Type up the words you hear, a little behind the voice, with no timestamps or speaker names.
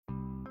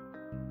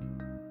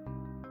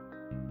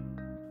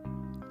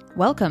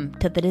Welcome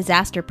to The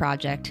Disaster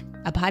Project,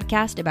 a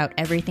podcast about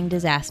everything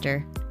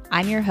disaster.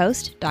 I'm your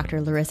host,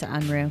 Dr. Larissa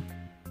Unruh.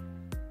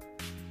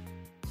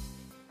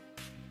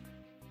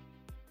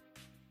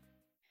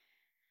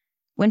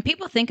 When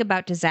people think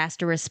about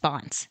disaster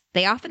response,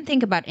 they often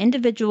think about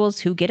individuals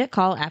who get a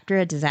call after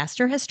a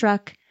disaster has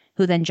struck,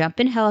 who then jump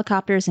in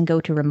helicopters and go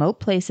to remote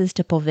places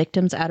to pull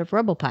victims out of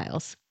rubble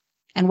piles.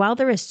 And while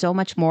there is so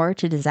much more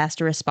to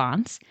disaster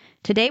response,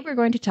 today we're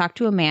going to talk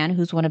to a man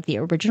who's one of the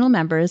original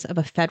members of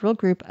a federal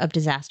group of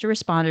disaster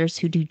responders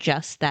who do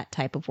just that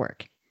type of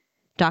work,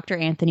 Dr.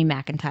 Anthony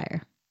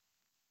Macintyre.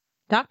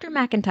 Dr.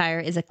 Macintyre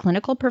is a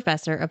clinical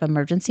professor of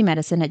emergency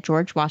medicine at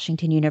George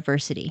Washington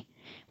University,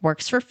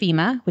 works for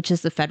FEMA, which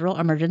is the Federal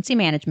Emergency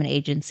Management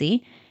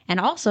Agency, and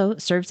also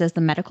serves as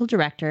the medical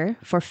director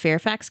for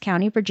Fairfax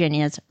County,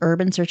 Virginia's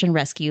Urban Search and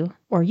Rescue,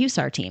 or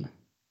USAR team.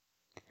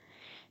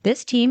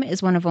 This team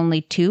is one of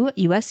only 2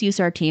 U.S.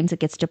 USAR teams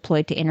that gets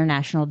deployed to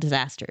international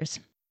disasters.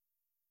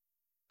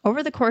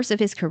 Over the course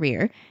of his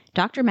career,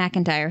 Dr.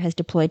 Macintyre has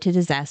deployed to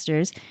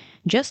disasters,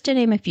 just to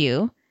name a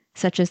few,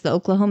 such as the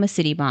Oklahoma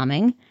City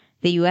bombing,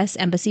 the U.S.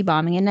 Embassy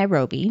bombing in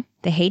Nairobi,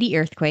 the Haiti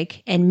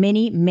earthquake, and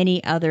many,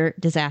 many other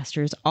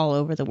disasters all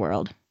over the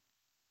world.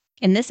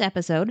 In this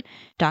episode,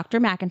 Dr.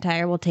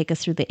 Macintyre will take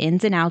us through the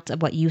ins and outs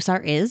of what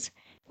USAR is,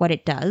 what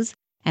it does,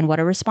 and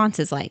what a response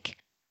is like.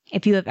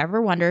 If you have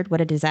ever wondered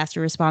what a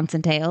disaster response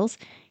entails,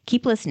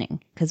 keep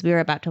listening, because we are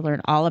about to learn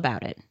all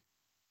about it.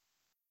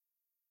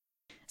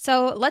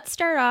 So let's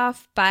start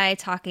off by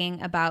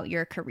talking about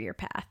your career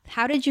path.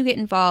 How did you get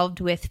involved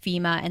with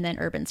FEMA and then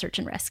Urban Search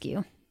and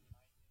Rescue?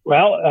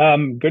 Well,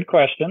 good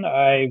question.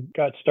 I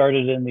got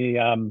started in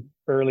the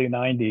early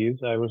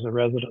 90s. I was a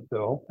resident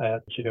still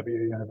at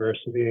GW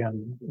University,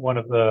 and one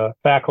of the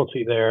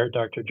faculty there,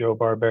 Dr. Joe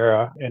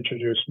Barbera,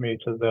 introduced me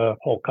to the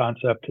whole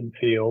concept and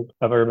field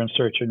of urban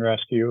search and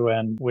rescue,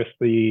 and with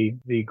the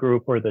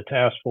group or the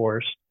task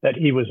force that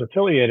he was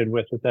affiliated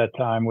with at that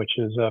time, which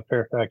is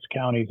Fairfax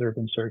County's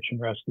Urban Search and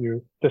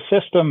Rescue. The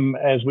system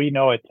as we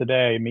know it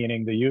today,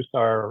 meaning the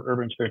USAR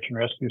Urban Search and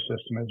Rescue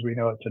system as we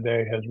know it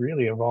today, has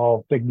really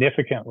evolved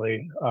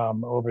significantly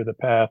over the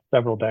past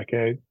several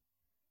decades.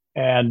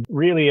 And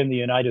really in the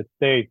United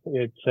States,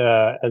 it's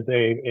as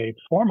a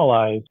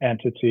formalized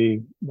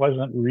entity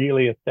wasn't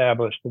really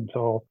established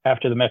until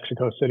after the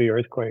Mexico City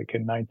earthquake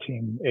in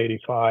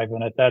 1985.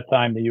 And at that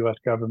time, the U.S.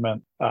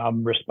 government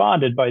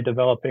responded by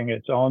developing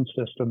its own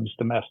systems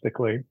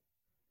domestically.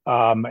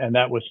 And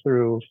that was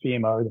through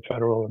FEMA, the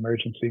Federal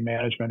Emergency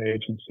Management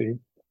Agency.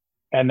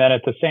 And then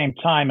at the same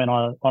time and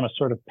on a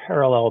sort of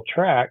parallel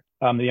track,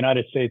 the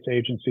United States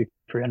Agency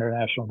for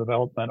International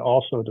Development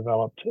also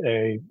developed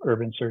a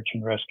urban search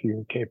and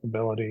rescue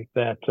capability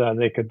that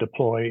they could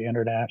deploy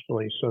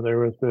internationally. So there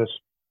was this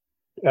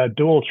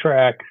dual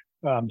track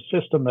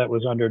system that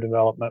was under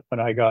development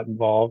when I got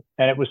involved,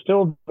 and it was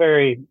still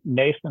very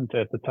nascent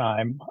at the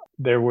time.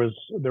 There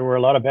were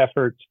a lot of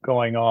efforts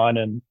going on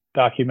and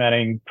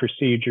documenting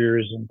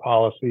procedures and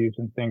policies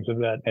and things of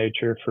that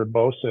nature for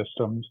both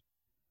systems.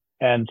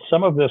 And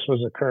some of this was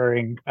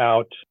occurring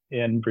out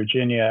in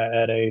Virginia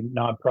at a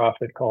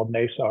nonprofit called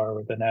NASAR,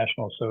 or the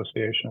National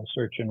Association of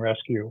Search and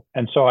Rescue.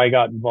 And so I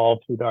got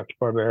involved through Dr.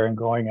 Barbera in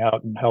going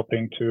out and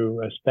helping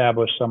to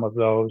establish some of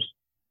those,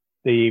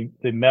 the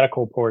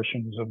medical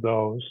portions of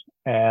those,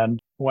 and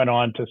went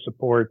on to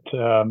support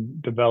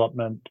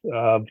development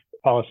of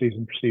policies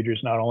and procedures,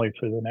 not only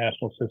for the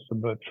national system,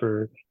 but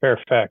for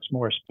Fairfax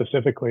more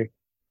specifically.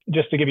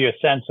 Just to give you a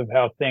sense of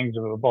how things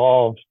have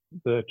evolved,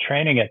 the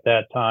training at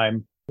that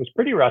time was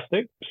pretty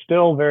rustic,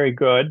 still very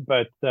good,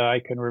 but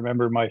I can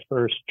remember my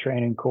first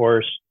training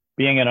course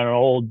being in an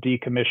old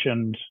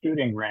decommissioned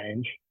shooting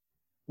range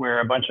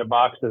where a bunch of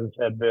boxes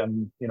had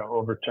been,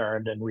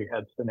 overturned, and we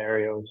had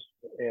scenarios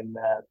in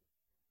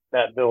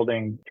that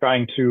building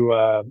trying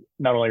to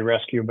not only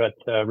rescue but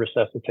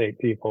resuscitate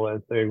people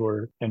as they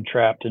were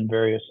entrapped in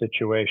various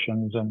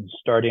situations and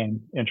starting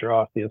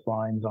intraosseous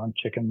lines on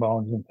chicken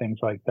bones and things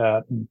like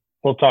that. And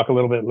we'll talk a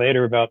little bit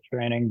later about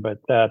training, but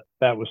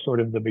that was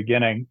sort of the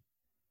beginning.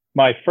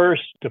 My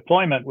first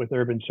deployment with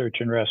Urban Search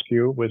and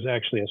Rescue was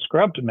actually a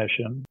scrubbed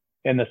mission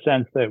in the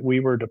sense that we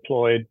were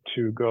deployed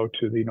to go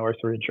to the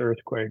Northridge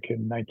earthquake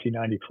in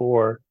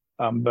 1994.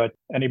 But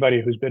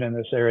anybody who's been in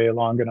this area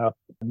long enough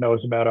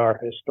knows about our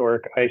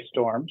historic ice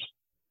storms.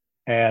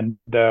 And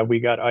we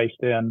got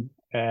iced in,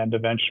 and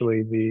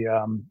eventually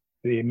the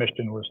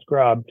mission was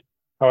scrubbed.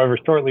 However,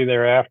 shortly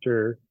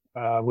thereafter,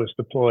 was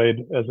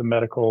deployed as a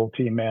medical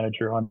team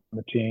manager on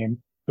the team.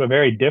 A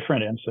very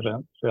different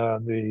incident,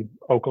 the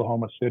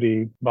Oklahoma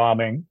City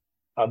bombing,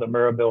 the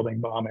Murrah building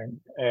bombing,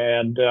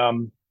 and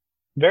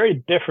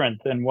very different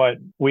than what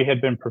we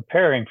had been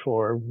preparing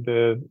for.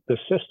 The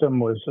system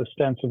was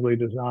ostensibly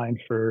designed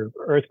for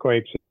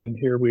earthquakes, and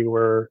here we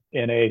were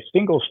in a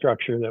single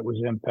structure that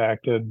was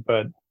impacted,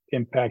 but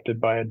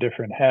impacted by a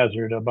different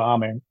hazard, a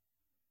bombing.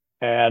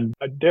 And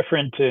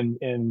different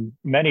in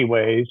many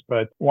ways,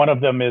 but one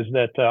of them is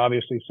that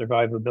obviously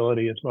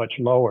survivability is much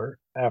lower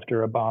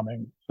after a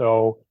bombing.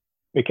 So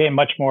it became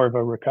much more of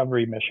a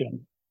recovery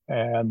mission.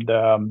 and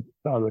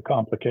some of the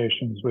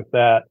complications with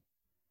that.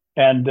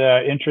 And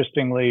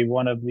interestingly,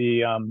 one of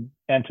the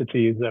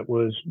entities that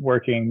was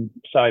working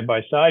side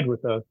by side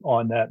with us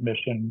on that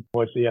mission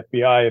was the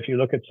FBI. If you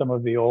look at some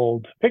of the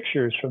old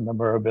pictures from the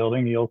Murrah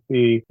building, you'll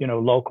see,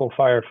 local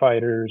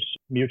firefighters,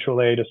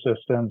 mutual aid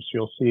assistants,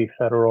 you'll see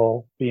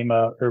federal,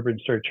 FEMA, urban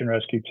search and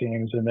rescue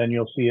teams, and then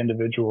you'll see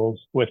individuals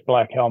with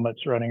black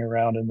helmets running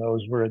around, and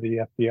those were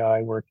the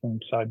FBI working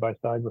side by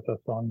side with us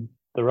on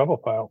the rubble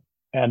pile.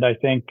 And I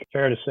think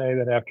fair to say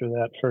that after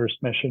that first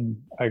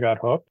mission, I got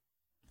hooked.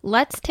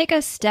 Let's take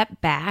a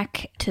step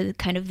back to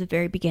kind of the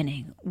very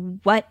beginning.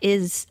 What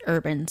is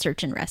urban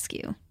search and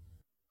rescue?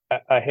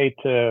 I hate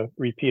to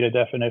repeat a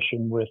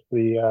definition with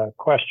the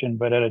question,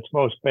 but at its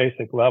most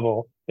basic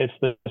level, it's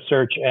the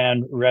search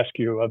and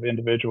rescue of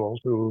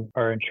individuals who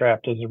are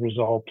entrapped as a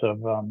result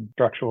of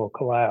structural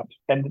collapse.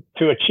 And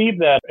to achieve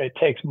that, it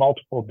takes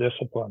multiple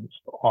disciplines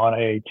on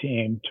a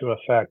team to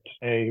effect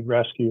a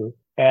rescue.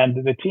 And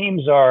the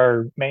teams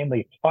are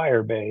mainly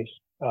fire-based.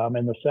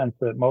 In the sense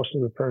that most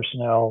of the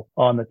personnel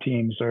on the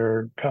teams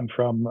come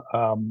from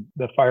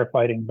the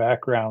firefighting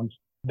backgrounds.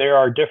 There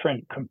are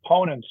different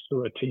components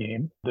to a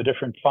team, the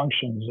different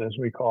functions, as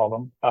we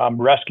call them.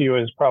 Rescue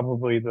is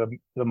probably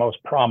the most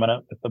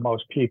prominent with the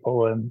most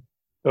people, and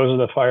those are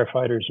the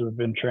firefighters who have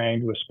been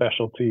trained with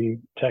specialty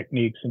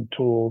techniques and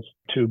tools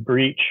to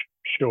breach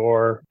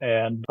shore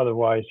and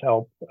otherwise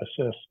help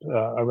assist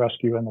a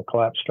rescue in the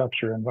collapsed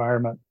structure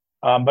environment.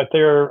 But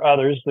there are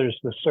others. There's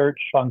the search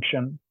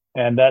function,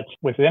 and that's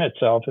within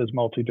itself is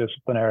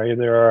multidisciplinary.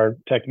 There are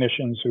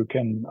technicians who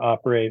can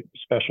operate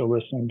special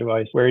listening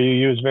device where you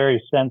use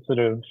very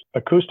sensitive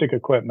acoustic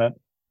equipment,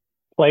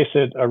 place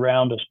it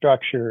around a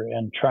structure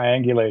and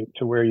triangulate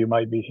to where you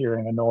might be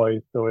hearing a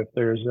noise. So if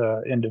there's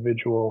an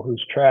individual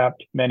who's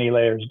trapped many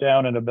layers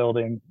down in a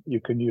building, you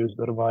can use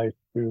the device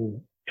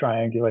to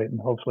triangulate and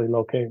hopefully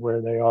locate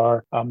where they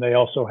are. They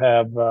also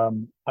have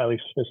highly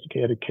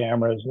sophisticated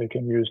cameras they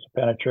can use to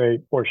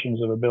penetrate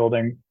portions of a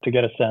building to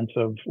get a sense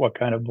of what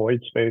kind of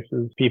void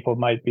spaces people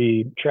might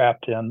be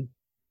trapped in.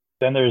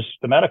 Then there's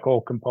the medical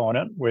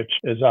component, which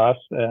is us,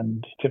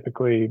 and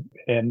typically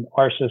in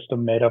our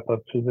system made up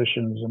of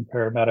physicians and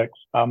paramedics,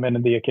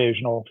 and the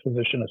occasional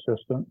physician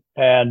assistant.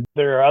 And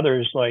there are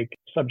others like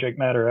subject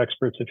matter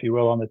experts, if you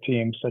will, on the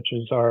team, such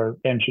as our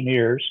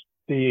engineers.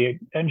 The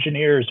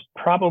engineers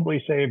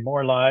probably save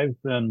more lives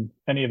than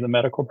any of the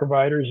medical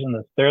providers,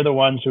 and they're the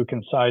ones who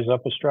can size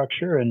up a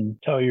structure and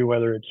tell you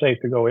whether it's safe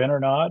to go in or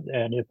not.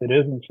 And if it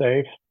isn't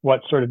safe, what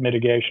sort of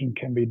mitigation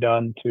can be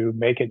done to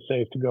make it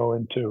safe to go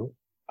into.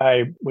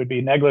 I would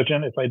be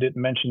negligent if I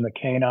didn't mention the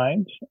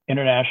canines,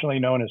 internationally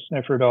known as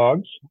sniffer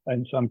dogs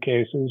in some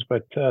cases,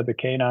 but the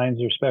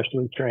canines are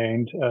specially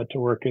trained to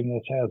work in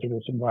this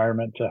hazardous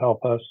environment to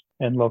help us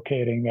in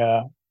locating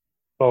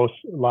both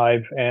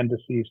live and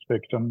deceased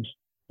victims.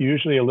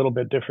 Usually a little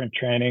bit different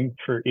training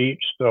for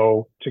each.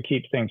 So to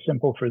keep things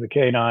simple for the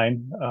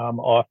canine,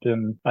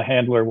 often a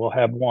handler will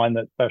have one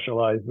that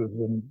specializes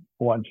in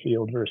one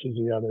field versus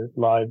the other,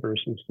 live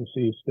versus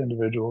deceased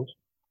individuals.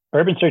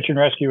 Urban search and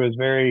rescue is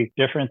very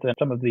different than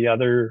some of the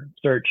other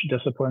search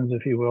disciplines,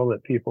 if you will,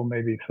 that people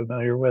may be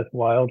familiar with.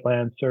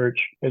 Wildland search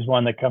is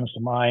one that comes to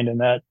mind, and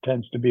that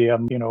tends to be a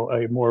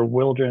more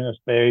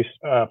wilderness-based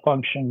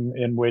function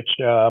in which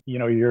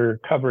you're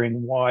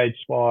covering wide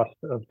swaths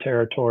of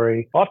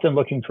territory, often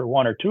looking for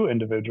one or two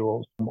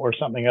individuals or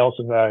something else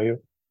of value.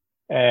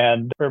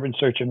 And urban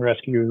search and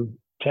rescue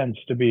tends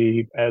to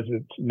be, as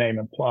its name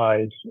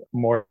implies,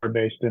 more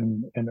based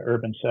in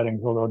urban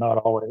settings, although not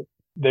always.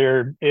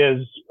 There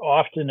is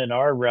often in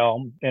our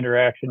realm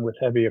interaction with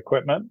heavy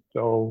equipment,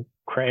 so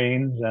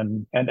cranes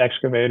and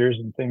excavators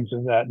and things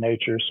of that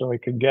nature, so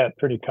it can get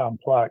pretty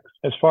complex.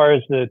 As far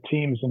as the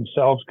teams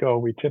themselves go,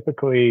 we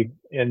typically,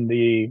 in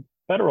the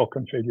federal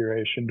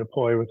configuration,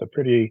 deploy with a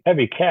pretty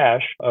heavy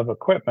cache of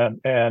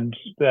equipment, and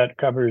that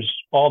covers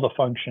all the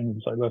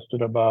functions I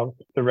listed above: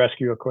 the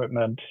rescue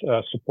equipment,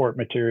 support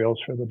materials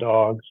for the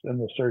dogs, and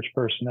the search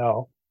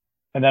personnel.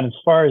 And then as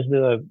far as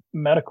the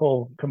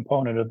medical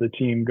component of the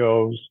team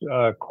goes,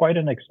 quite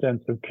an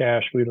extensive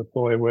cache we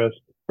deploy with.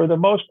 For the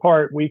most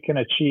part, we can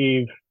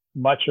achieve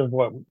much of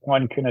what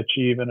one can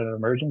achieve in an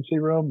emergency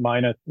room,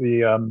 minus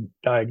the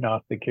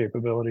diagnostic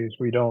capabilities.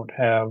 We don't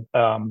have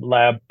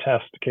lab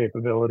test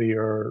capability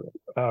or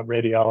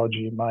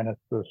radiology, minus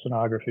the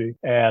sonography.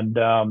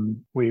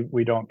 And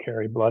we don't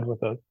carry blood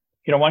with us.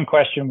 One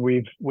question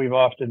we've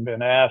often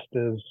been asked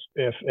is,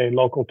 if a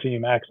local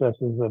team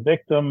accesses a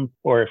victim,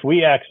 or if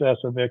we access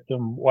a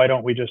victim, why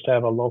don't we just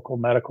have a local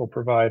medical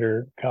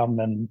provider come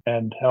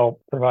and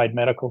help provide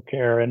medical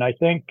care? And I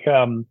think,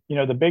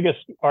 the biggest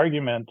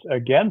argument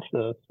against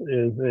this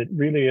is it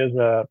really is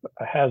a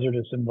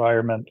hazardous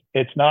environment.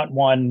 It's not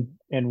one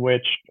in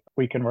which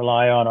we can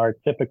rely on our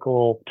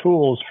typical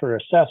tools for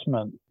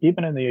assessment.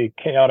 Even in the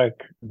chaotic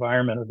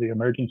environment of the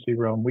emergency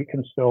room, we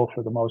can still,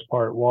 for the most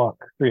part, walk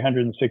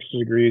 360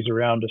 degrees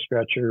around a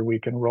stretcher. We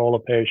can roll a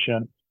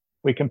patient.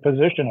 We can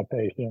position a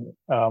patient.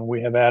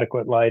 We have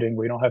adequate lighting.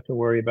 We don't have to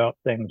worry about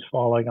things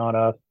falling on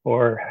us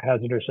or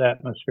hazardous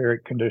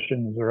atmospheric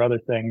conditions or other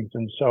things.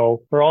 And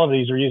so for all of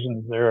these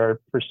reasons, there are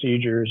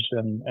procedures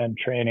and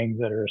trainings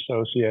that are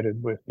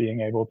associated with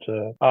being able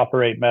to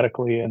operate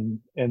medically in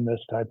this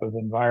type of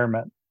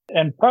environment.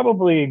 And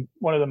probably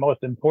one of the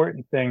most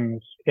important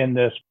things in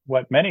this,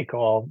 what many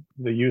call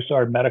the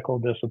USAR medical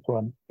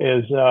discipline,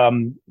 is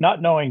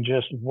not knowing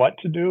just what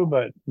to do,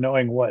 but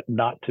knowing what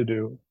not to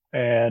do.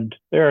 And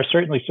there are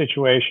certainly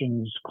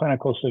situations,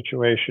 clinical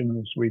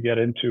situations we get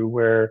into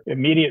where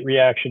immediate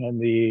reaction in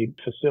the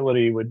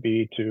facility would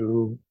be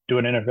to do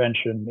an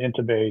intervention,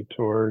 intubate,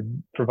 or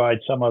provide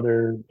some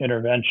other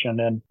intervention.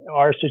 And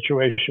our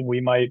situation, we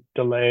might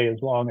delay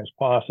as long as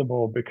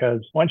possible,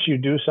 because once you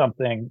do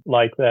something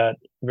like that,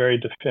 very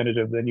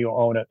definitive, then you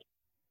own it.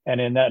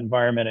 And in that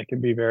environment, it can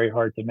be very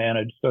hard to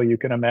manage. So you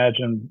can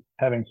imagine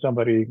having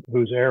somebody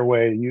whose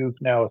airway you've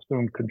now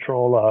assumed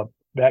control of.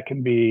 That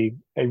can be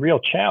a real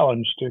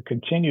challenge to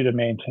continue to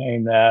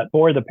maintain that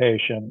for the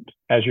patient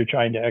as you're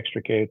trying to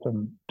extricate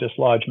them.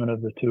 Dislodgement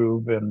of the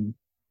tube and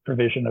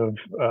provision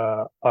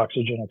of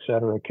oxygen, et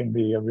cetera, can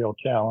be a real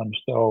challenge.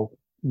 So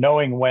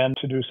knowing when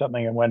to do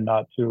something and when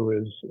not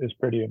to is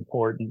pretty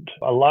important.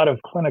 A lot of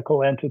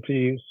clinical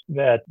entities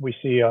that we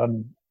see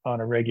on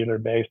a regular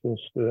basis,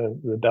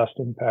 the dust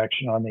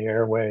impaction on the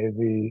airway,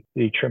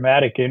 the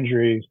traumatic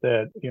injuries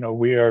that,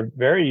 we are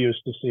very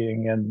used to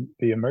seeing in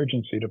the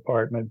emergency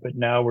department, but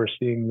now we're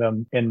seeing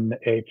them in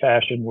a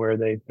fashion where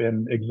they've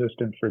been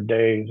existent for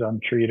days,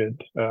 untreated,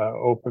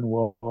 open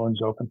wounds,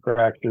 open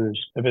fractures,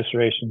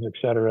 eviscerations, et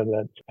cetera,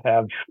 that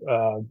have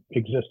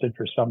existed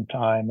for some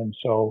time. And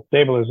so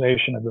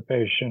stabilization of the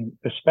patient,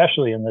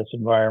 especially in this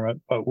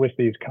environment, but with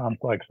these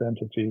complex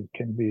entities,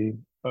 can be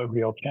a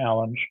real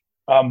challenge.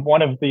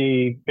 One of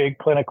the big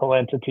clinical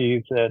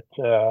entities that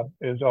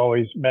is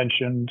always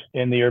mentioned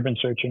in the urban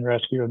search and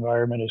rescue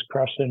environment is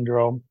crush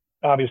syndrome.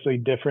 Obviously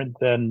different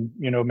than,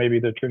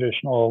 maybe the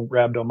traditional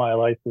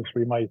rhabdomyolysis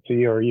we might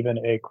see, or even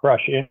a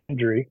crush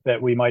injury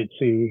that we might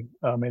see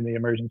in the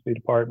emergency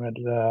department.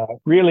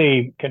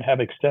 Really can have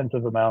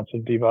extensive amounts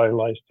of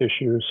devitalized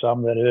tissue,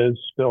 some that is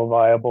still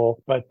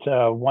viable. But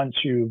once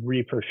you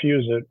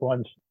reperfuse it,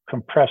 once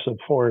compressive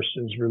force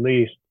is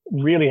released,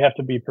 really have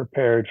to be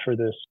prepared for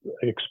this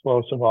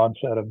explosive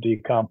onset of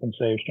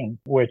decompensation,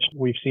 which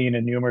we've seen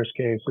in numerous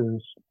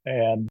cases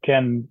and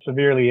can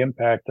severely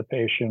impact the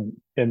patient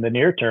in the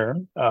near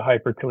term.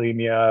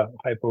 Hyperkalemia,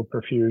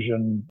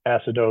 hypoperfusion,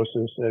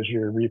 acidosis as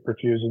you're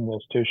reperfusing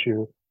this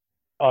tissue.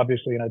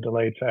 Obviously in a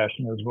delayed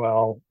fashion as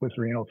well, with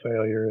renal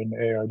failure and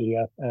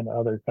ARDS and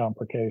other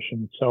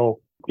complications. So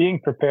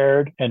being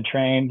prepared and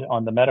trained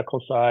on the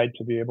medical side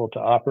to be able to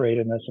operate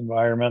in this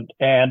environment,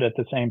 and at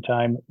the same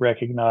time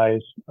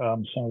recognize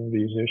some of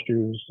these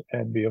issues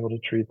and be able to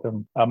treat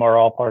them are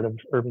all part of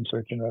urban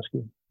search and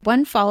rescue.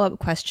 One follow-up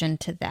question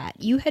to that.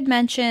 You had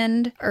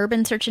mentioned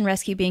urban search and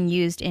rescue being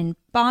used in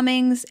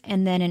bombings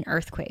and then in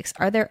earthquakes.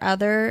 Are there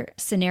other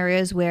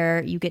scenarios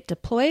where you get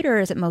deployed, or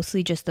is it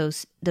mostly just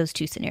those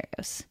two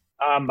scenarios?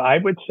 I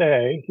would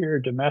say here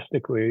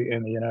domestically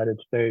in the United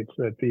States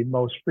that the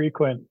most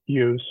frequent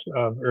use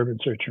of urban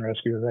search and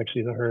rescue is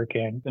actually the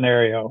hurricane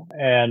scenario,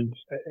 and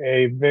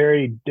a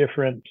very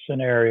different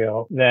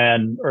scenario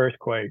than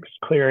earthquakes.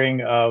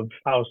 Clearing of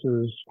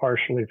houses,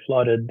 partially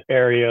flooded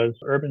areas.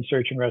 Urban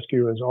search and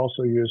rescue is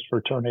also used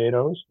for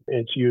tornadoes.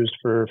 It's used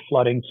for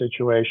flooding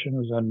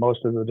situations, and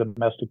most of the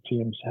domestic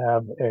teams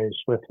have a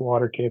swift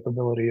water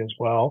capability as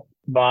well.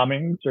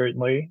 Bombing,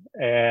 certainly,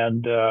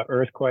 and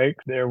earthquake.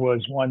 There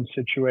was one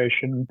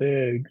situation,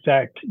 the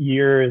exact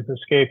year is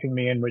escaping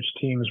me, in which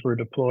teams were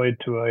deployed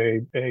to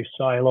a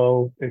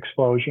silo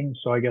explosion.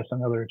 So I guess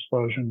another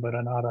explosion, but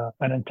not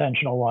an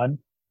intentional one.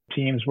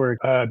 Teams were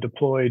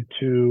deployed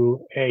to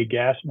a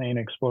gas main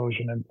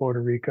explosion in Puerto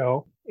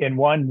Rico. In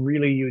one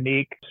really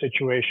unique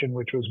situation,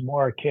 which was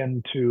more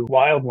akin to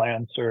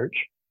wildland search,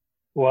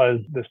 was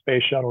the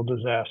space shuttle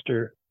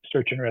disaster.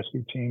 Search and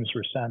rescue teams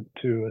were sent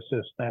to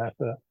assist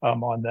NASA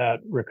on that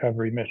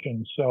recovery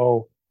mission.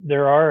 So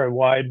there are a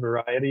wide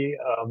variety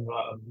of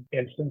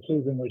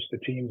instances in which the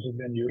teams have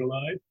been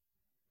utilized,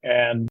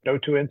 and no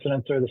two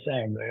incidents are the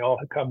same. They all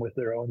come with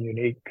their own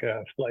unique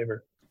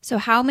flavor. So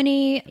how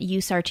many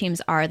USAR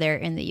teams are there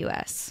in the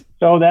U.S.?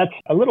 So that's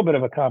a little bit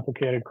of a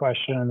complicated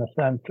question in the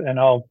sense, and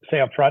I'll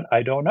say up front,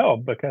 I don't know,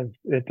 because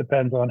it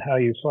depends on how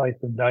you slice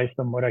and dice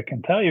them. What I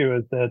can tell you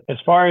is that as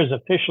far as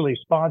officially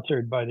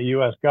sponsored by the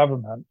U.S.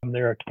 government,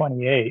 there are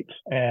 28.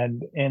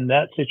 And in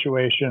that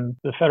situation,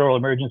 the Federal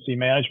Emergency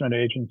Management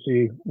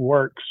Agency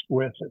works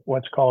with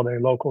what's called a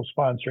local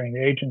sponsoring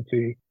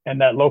agency. And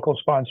that local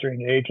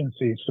sponsoring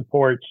agency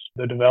supports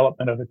the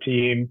development of a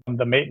team,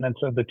 the maintenance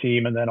of the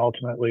team, and then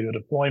ultimately the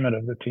deployment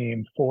of the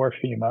team for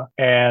FEMA.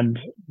 And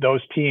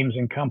those teams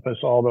encompass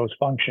all those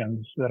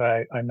functions that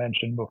I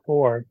mentioned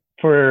before.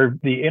 For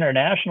the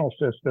international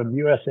system,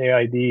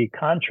 USAID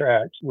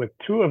contracts with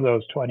two of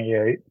those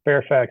 28,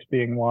 Fairfax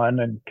being one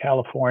and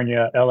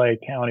California, LA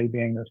County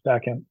being the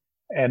second.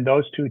 And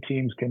those two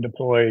teams can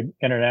deploy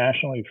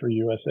internationally for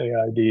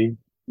USAID.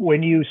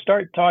 When you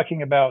start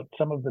talking about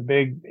some of the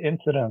big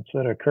incidents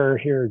that occur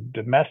here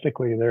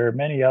domestically, there are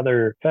many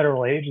other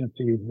federal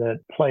agencies that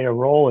play a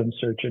role in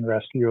search and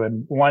rescue.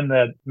 And one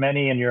that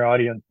many in your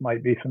audience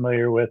might be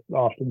familiar with,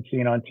 often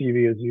seen on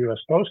TV, is the U.S.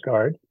 Coast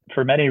Guard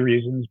for many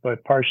reasons,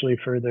 but partially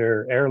for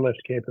their airlift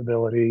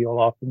capability. You'll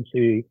often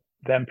see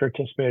them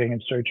participating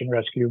in search and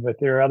rescue, but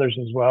there are others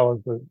as well,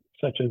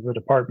 such as the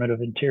Department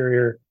of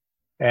Interior,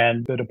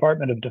 and the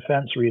Department of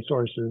Defense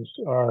resources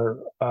are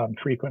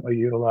frequently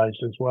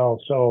utilized as well.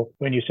 So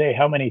when you say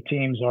how many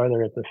teams are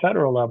there at the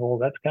federal level,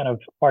 that's kind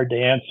of hard to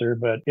answer.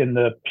 But in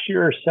the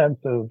pure sense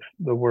of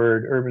the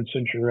word urban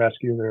search and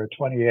rescue, there are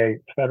 28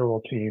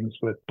 federal teams.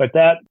 But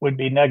that would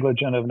be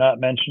negligent of not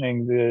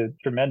mentioning the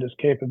tremendous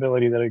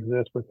capability that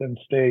exists within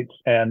states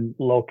and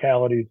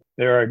localities.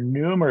 There are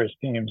numerous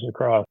teams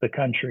across the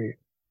country,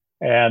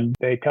 and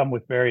they come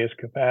with various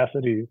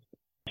capacities.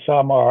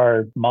 Some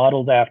are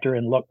modeled after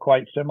and look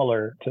quite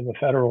similar to the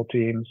federal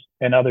teams,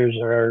 and others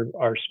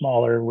are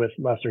smaller with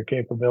lesser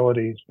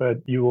capabilities. But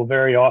you will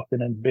very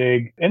often in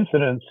big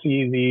incidents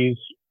see these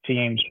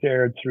teams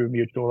shared through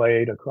mutual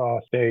aid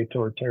across state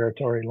or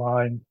territory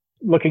lines.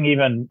 Looking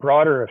even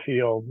broader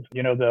afield,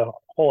 the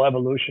whole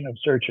evolution of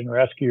search and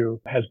rescue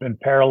has been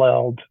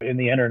paralleled in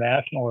the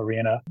international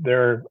arena.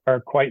 There are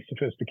quite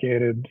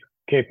sophisticated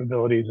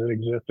capabilities that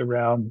exist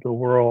around the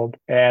world.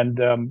 And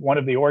one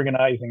of the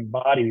organizing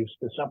bodies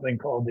is something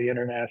called the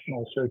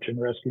International Search and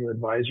Rescue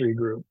Advisory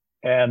Group.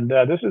 And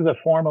this is a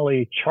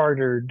formally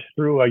chartered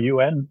through a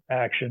UN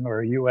action or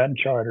a UN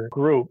charter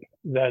group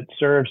that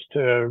serves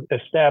to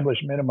establish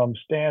minimum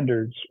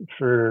standards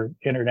for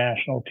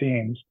international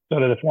teams so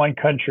that if one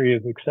country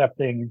is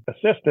accepting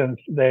assistance,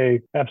 they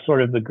have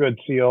sort of the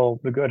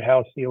good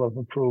house seal of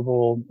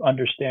approval,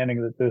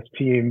 understanding that this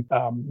team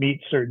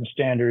meets certain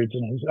standards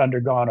and has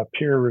undergone a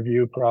peer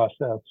review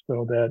process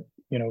so that,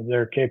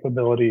 their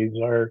capabilities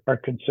are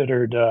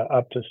considered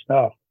up to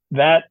snuff.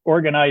 That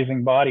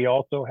organizing body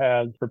also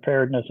has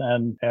preparedness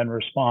and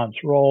response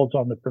roles.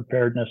 On the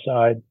preparedness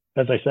side,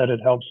 as I said, it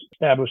helps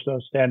establish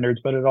those standards,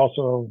 but it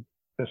also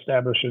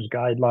establishes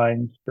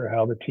guidelines for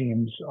how the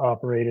teams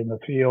operate in the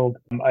field.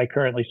 I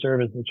currently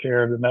serve as the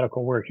chair of the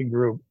medical working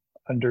group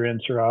under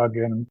INSARAG,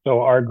 and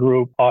so our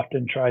group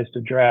often tries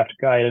to draft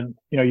guidance.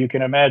 You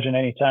can imagine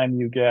anytime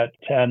you get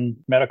 10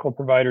 medical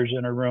providers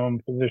in a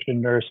room,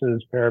 physician,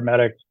 nurses,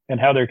 paramedics,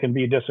 and how there can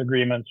be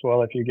disagreements.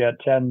 Well, if you get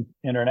 10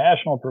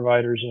 international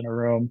providers in a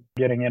room,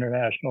 getting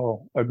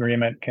international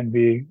agreement can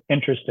be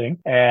interesting.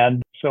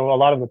 And so a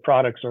lot of the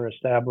products are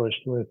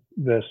established with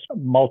this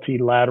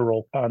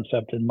multilateral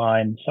concept in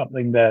mind,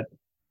 something that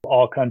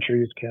all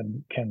countries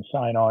can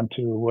sign on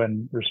to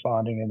when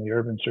responding in the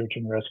urban search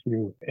and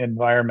rescue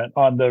environment.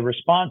 On the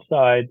response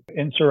side,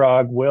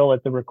 INSARAG will,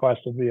 at the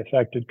request of the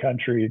affected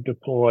country,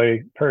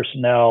 deploy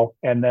personnel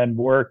and then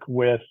work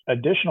with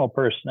additional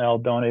personnel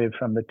donated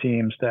from the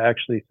teams to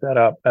actually set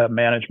up a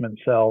management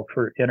cell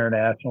for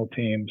international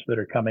teams that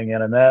are coming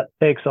in. And that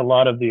takes a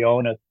lot of the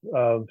onus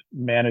of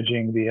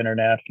managing the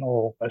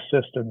international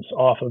assistance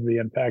off of the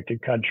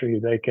impacted country.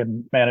 They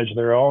can manage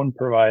their own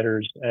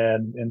providers,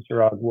 and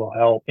INSARAG will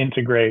help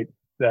integrate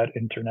that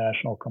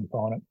international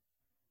component.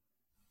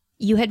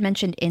 You had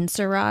mentioned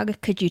INSARAG.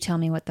 Could you tell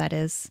me what that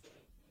is?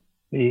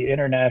 The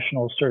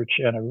International Search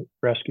and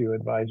Rescue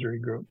Advisory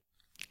Group.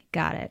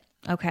 Got it.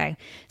 Okay.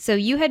 So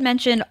you had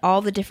mentioned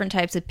all the different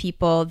types of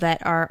people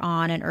that are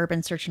on an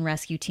urban search and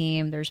rescue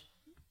team. There's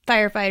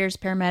firefighters,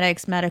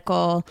 paramedics,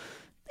 medical,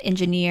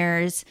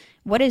 engineers.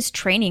 What is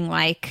training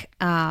like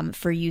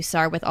for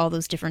USAR with all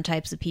those different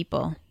types of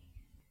people?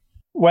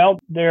 Well,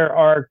 there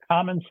are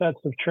common sets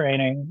of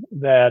training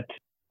that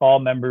all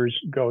members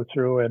go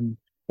through. And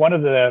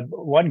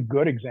one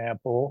good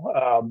example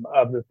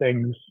of the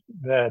things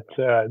that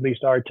at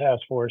least our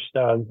task force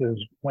does is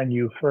when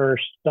you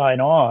first sign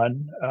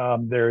on,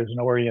 there is an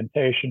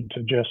orientation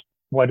to just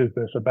what is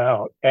this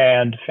about?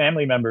 And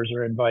family members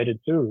are invited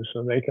too,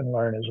 so they can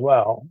learn as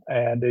well.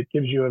 And it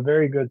gives you a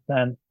very good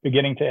sense,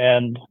 beginning to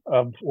end,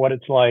 of what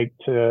it's like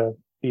to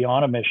be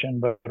on a mission,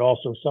 but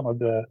also some of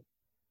the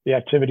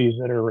activities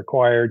that are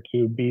required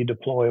to be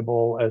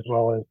deployable as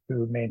well as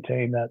to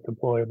maintain that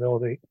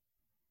deployability.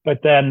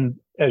 But then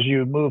as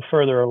you move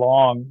further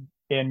along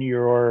in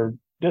your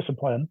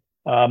discipline,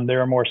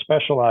 there are more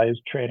specialized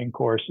training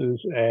courses.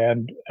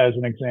 And as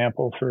an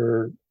example,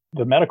 for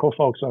the medical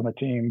folks on the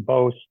team,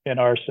 both in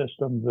our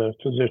system, the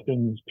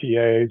physicians,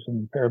 PAs,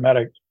 and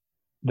paramedics,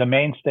 the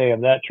mainstay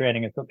of that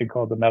training is something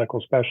called the medical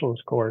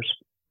specialist course,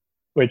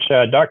 which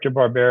Dr.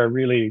 Barbera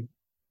really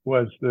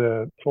was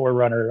the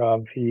forerunner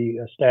of. He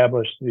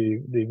established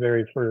the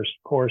very first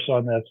course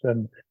on this,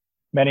 and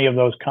many of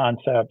those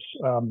concepts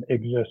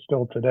exist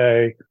still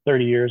today,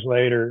 30 years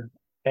later.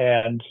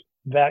 And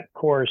that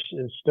course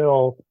is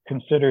still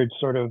considered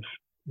sort of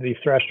the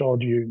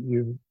threshold.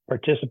 You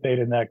participate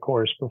in that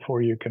course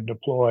before you can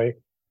deploy.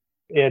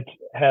 It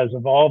has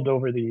evolved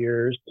over the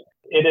years.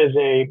 It is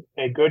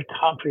a good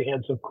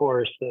comprehensive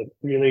course that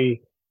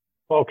really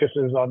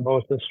focuses on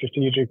both the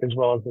strategic as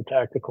well as the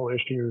tactical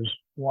issues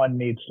one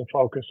needs to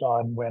focus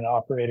on when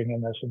operating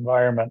in this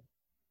environment.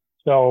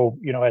 So,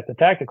 at the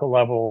tactical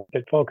level,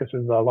 it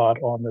focuses a lot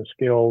on the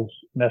skills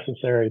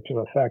necessary to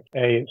effect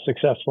a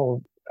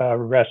successful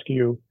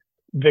rescue,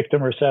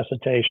 victim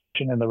resuscitation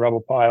in the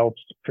rubble piles,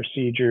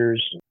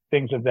 procedures,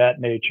 things of that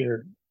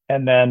nature.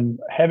 And then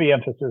heavy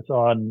emphasis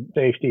on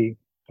safety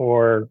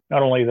for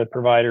not only the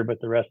provider,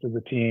 but the rest of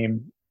the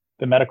team.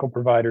 The medical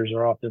providers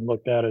are often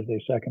looked at as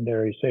a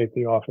secondary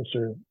safety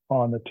officer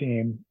on the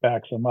team,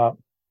 backs them up.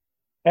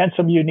 And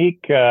some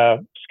unique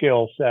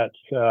skill sets.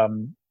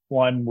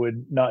 One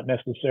would not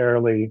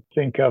necessarily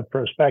think of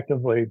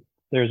prospectively.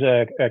 There's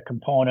a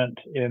component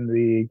in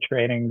the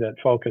training that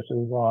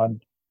focuses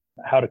on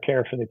how to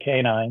care for the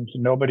canines.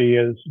 Nobody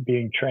is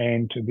being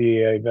trained to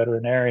be a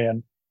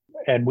veterinarian,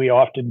 and we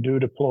often do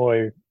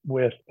deploy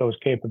with those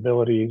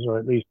capabilities, or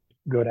at least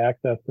good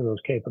access to those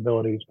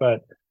capabilities.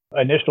 But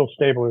initial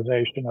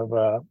stabilization of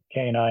a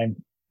canine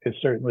is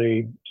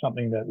certainly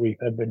something that we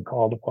have been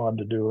called upon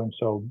to do, and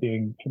so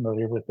being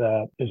familiar with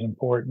that is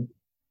important.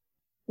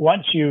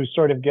 Once you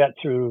sort of get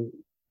through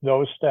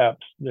those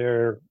steps,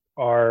 there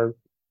are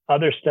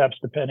other steps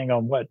depending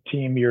on what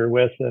team you're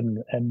with and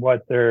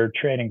what their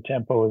training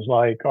tempo is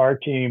like. Our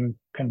team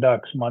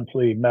conducts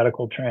monthly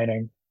medical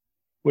training,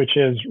 which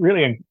is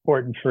really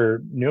important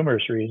for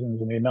numerous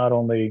reasons. I mean, not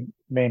only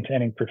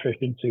maintaining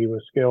proficiency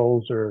with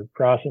skills or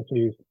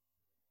processes,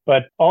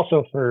 but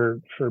also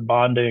for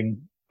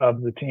bonding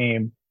of the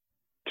team,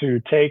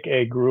 to take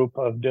a group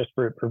of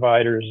disparate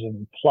providers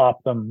and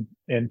plop them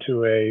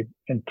into a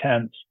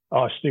intense,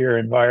 austere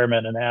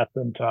environment and ask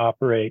them to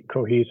operate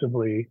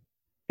cohesively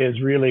is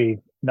really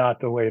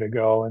not the way to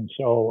go. And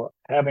so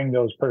having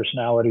those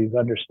personalities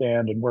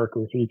understand and work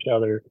with each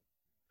other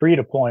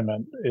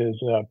pre-deployment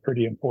is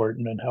pretty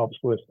important and helps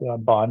with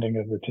bonding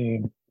of the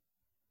team.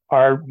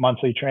 Our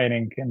monthly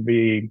training can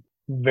be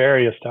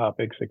various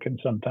topics. It can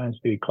sometimes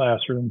be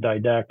classroom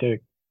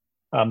didactic.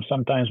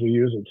 Sometimes we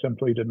use it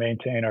simply to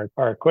maintain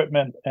our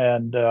equipment,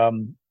 and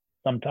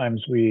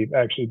sometimes we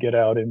actually get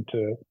out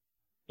into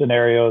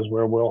scenarios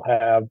where we'll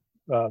have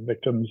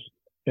victims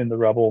in the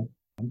rubble.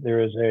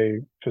 There is a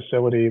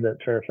facility that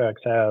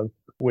Fairfax has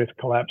with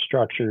collapse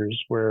structures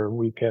where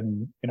we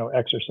can,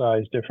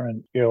 exercise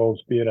different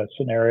skills, be it a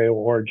scenario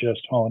or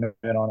just hone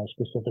in on a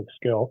specific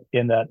skill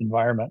in that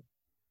environment.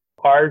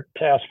 Our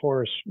task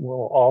force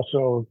will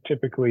also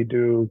typically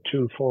do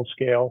 2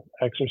 full-scale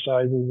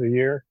exercises a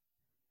year.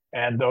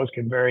 And those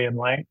can vary in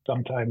length,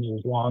 sometimes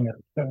as long as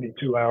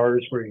 72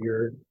 hours, where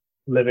you're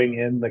living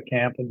in the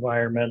camp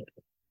environment,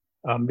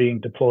 being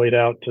deployed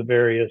out to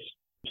various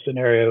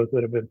scenarios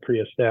that have been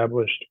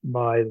pre-established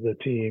by the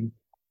team.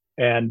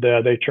 And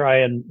they try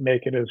and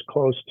make it as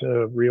close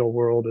to real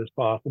world as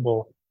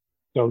possible,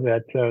 so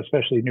that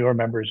especially newer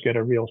members get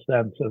a real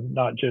sense of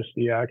not just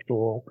the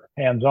actual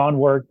hands-on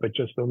work, but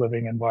just the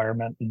living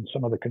environment and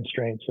some of the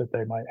constraints that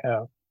they might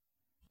have.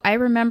 I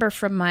remember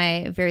from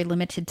my very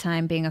limited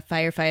time being a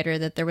firefighter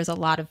that there was a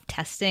lot of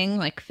testing,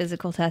 like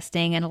physical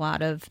testing, and a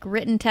lot of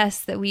written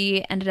tests that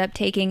we ended up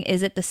taking.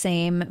 Is it the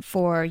same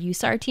for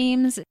USAR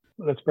teams?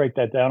 Let's break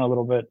that down a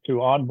little bit.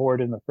 To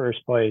onboard in the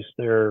first place,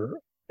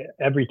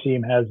 every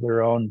team has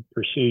their own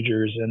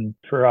procedures. And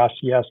for us,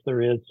 yes,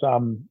 there is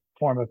some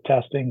form of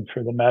testing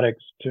for the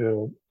medics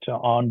to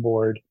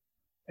onboard,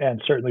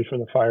 and certainly for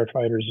the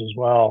firefighters as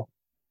well.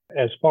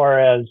 As far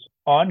as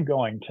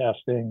ongoing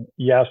testing,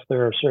 yes,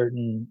 there are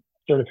certain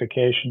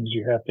certifications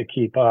you have to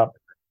keep up,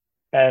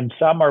 and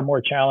some are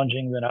more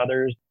challenging than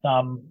others.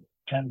 Some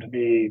tend to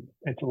be,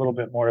 it's a little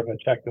bit more of a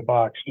check the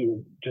box.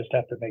 You just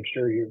have to make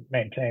sure you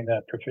maintain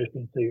that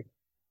proficiency.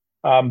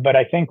 But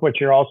I think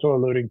what you're also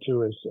alluding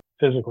to is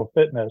physical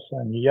fitness.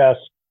 And yes,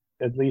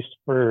 at least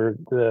for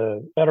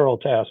the federal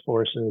task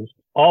forces,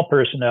 all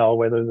personnel,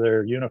 whether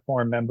they're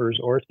uniformed members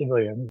or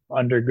civilians,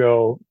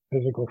 undergo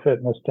physical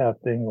fitness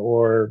testing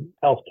or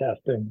health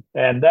testing.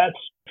 And that's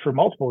for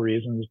multiple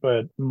reasons,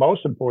 but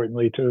most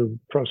importantly, to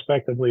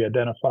prospectively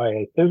identify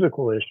a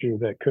physical issue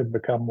that could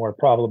become more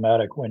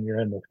problematic when you're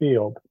in the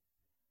field.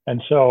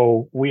 And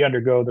so we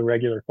undergo the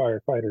regular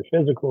firefighter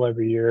physical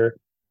every year,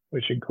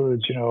 which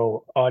includes,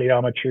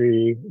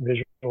 audiometry,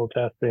 visual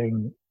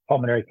testing,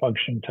 pulmonary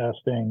function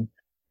testing,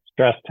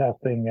 stress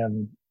testing,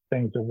 and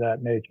things of that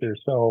nature.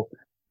 So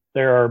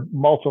there are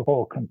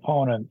multiple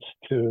components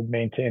to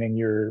maintaining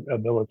your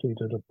ability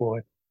to deploy.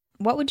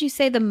 What would you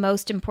say the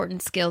most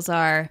important skills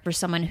are for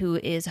someone who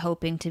is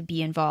hoping to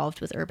be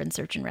involved with urban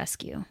search and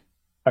rescue?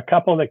 A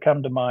couple that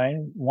come to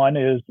mind. One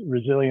is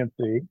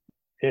resiliency.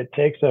 It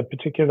takes a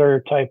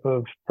particular type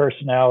of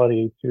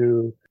personality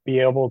to be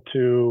able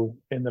to,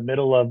 in the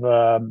middle of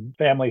a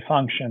family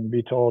function,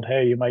 be told,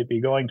 hey, you might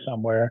be going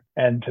somewhere,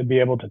 and to be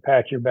able to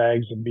pack your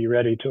bags and be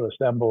ready to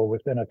assemble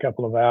within a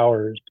couple of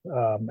hours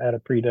at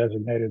a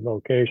pre-designated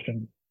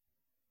location.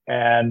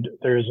 And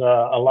there's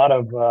a lot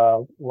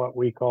of what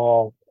we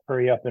call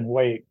hurry up and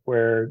wait,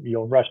 where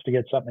you'll rush to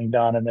get something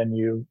done and then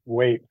you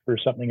wait for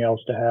something else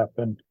to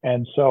happen.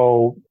 And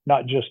so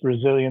not just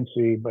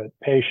resiliency, but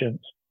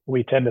patience.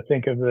 We tend to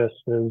think of this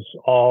as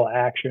all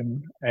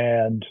action,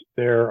 and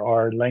there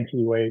are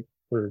lengthy waits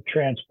for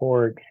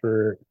transport,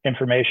 for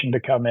information to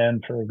come in,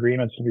 for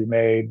agreements to be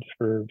made,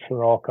 for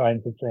all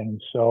kinds of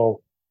things.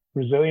 So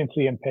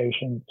resiliency and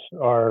patience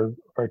are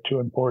two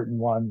important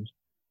ones.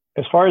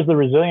 As far as the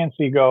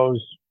resiliency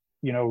goes,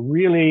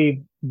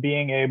 really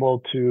being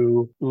able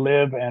to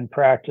live and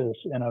practice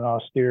in an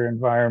austere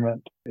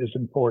environment is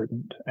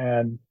important.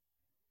 And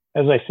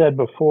as I said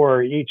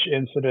before, each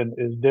incident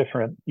is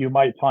different. You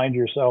might find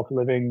yourself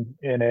living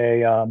in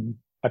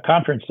a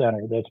conference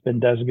center that's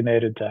been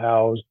designated to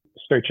house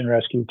search and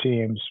rescue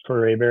teams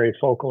for a very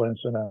focal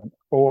incident.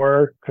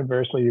 Or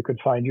conversely, you could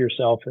find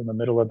yourself in the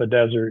middle of a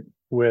desert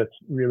with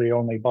really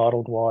only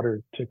bottled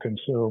water to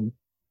consume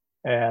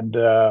and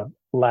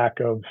lack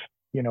of,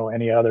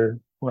 any other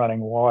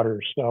running water.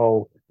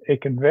 So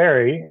it can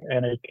vary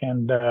and it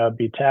can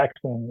be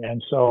taxing.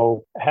 And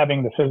so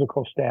having the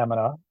physical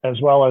stamina, as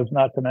well as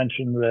not to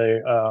mention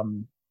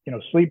the,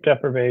 sleep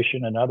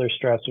deprivation and other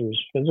stressors,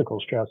 physical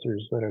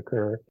stressors that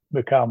occur,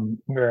 become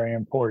very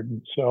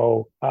important.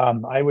 So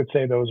I would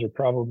say those are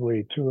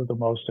probably two of the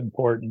most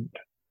important.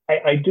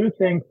 I do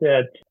think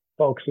that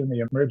folks in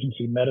the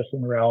emergency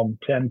medicine realm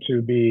tend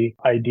to be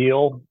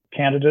ideal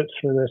candidates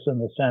for this in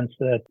the sense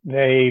that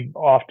they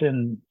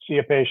often see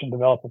a patient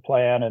develop a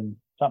plan and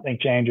something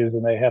changes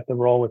and they have to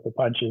roll with the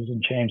punches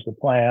and change the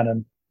plan.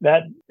 And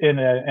that in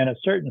a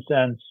certain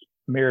sense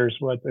mirrors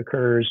what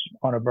occurs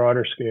on a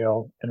broader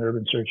scale in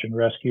urban search and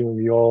rescue.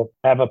 You'll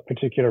have a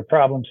particular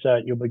problem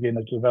set, you'll begin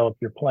to develop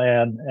your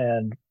plan,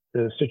 and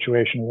the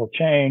situation will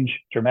change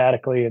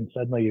dramatically and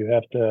suddenly you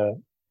have to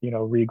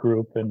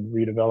regroup and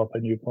redevelop a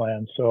new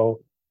plan. So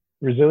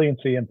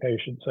resiliency and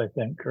patience, I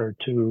think, are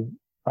two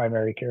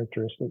primary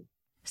characteristics.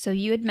 So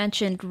you had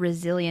mentioned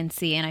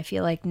resiliency, and I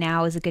feel like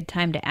now is a good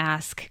time to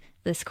ask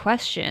this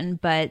question,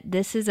 but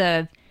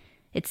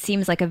it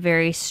seems like a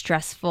very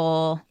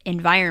stressful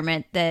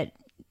environment that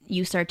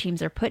USAR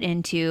teams are put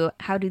into.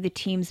 How do the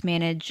teams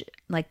manage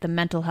the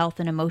mental health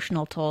and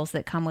emotional tolls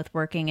that come with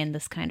working in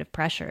this kind of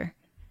pressure?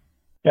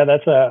 Yeah,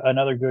 that's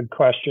another good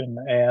question.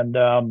 And,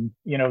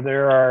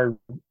 there are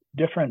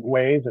different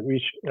ways, at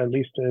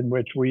least in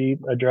which we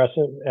address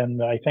it.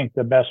 And I think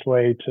the best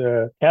way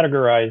to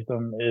categorize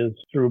them is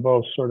through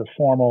both sort of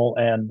formal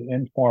and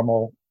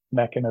informal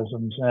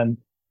mechanisms. And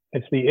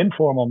it's the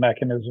informal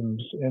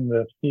mechanisms in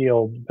the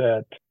field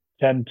that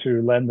tend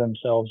to lend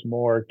themselves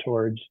more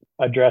towards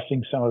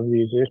addressing some of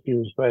these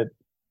issues. But,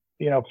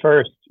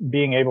 first,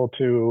 being able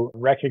to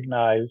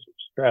recognize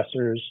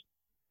stressors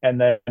and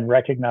then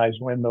recognize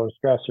when those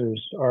stressors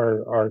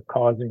are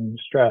causing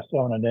stress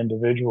on an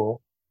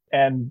individual,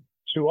 and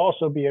to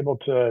also be able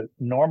to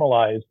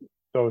normalize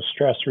those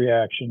stress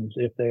reactions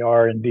if they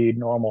are indeed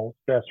normal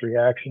stress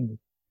reactions.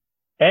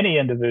 Any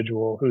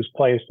individual who's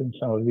placed in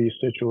some of these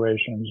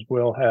situations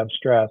will have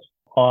stress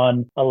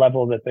on a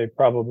level that they've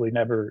probably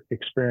never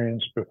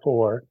experienced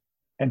before.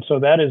 And so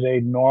that is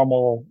a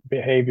normal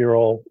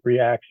behavioral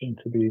reaction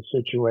to these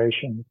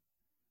situations.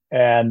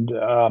 And,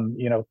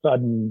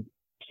 sudden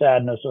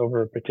sadness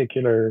over a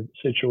particular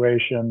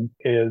situation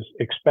is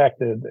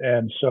expected.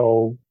 And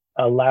so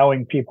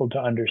allowing people to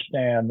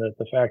understand that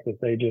the fact that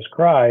they just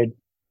cried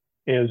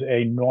is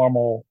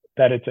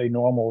it's a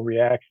normal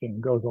reaction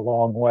goes a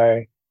long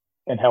way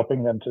in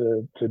helping them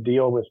to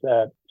deal with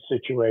that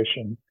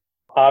situation.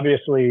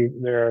 Obviously,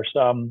 there are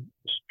some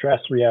stress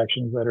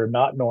reactions that are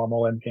not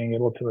normal, and being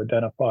able to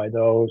identify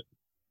those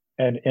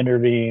and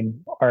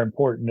intervene are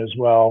important as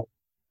well,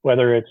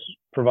 whether it's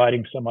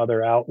providing some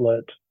other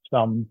outlet,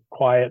 some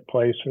quiet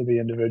place for the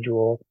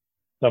individual,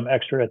 some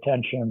extra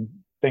attention,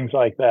 things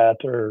like that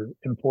are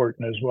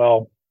important as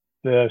well.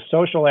 The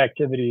social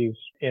activities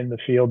in the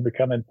field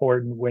become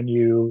important when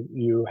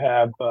you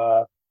have,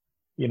 a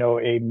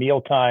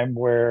mealtime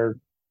where,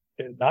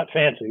 not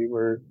fancy,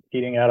 we're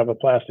eating out of a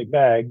plastic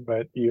bag,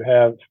 but you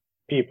have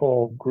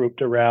people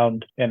grouped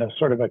around in a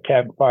sort of a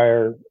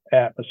campfire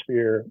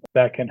atmosphere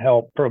that can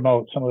help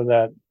promote some of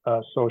that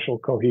social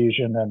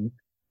cohesion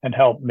and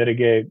help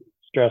mitigate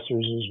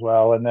stressors as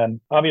well. And then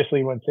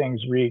obviously when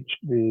things reach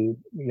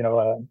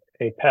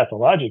a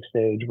pathologic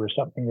stage where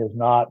something is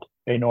not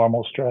a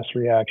normal stress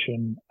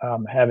reaction,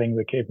 having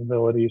the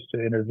capabilities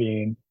to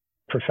intervene,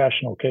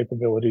 professional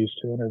capabilities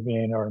to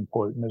intervene are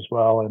important as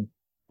well. And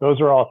those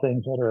are all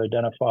things that are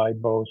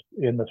identified both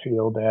in the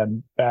field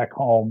and back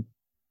home.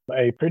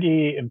 A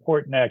pretty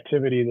important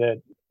activity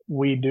that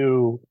we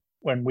do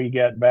when we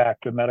get back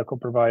to medical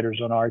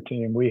providers on our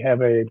team, we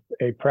have a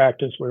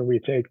practice where we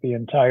take the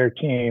entire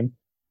team,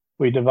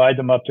 we divide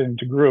them up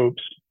into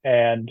groups,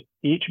 and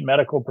each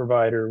medical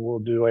provider will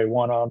do a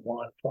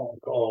one-on-one phone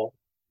call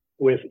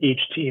with each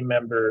team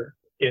member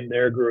in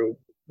their group,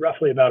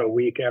 roughly about a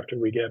week after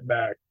we get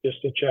back,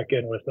 just to check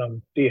in with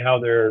them, see how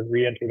their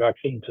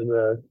reintroduction to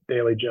the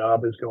daily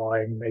job is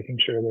going, making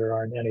sure there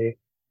aren't any,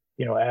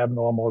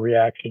 abnormal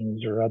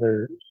reactions or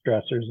other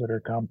stressors that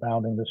are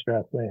compounding the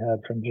stress they had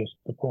from just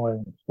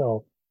deploying.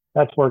 So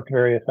that's worked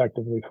very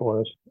effectively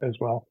for us as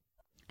well.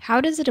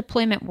 How does a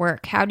deployment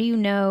work? How do you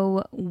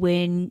know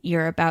when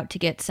you're about to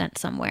get sent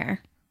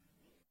somewhere?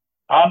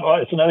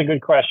 It's another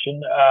good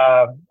question.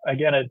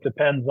 Again, it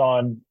depends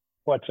on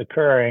what's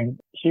occurring.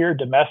 Here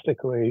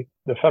domestically,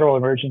 the Federal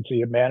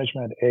Emergency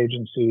Management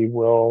Agency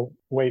will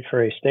wait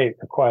for a state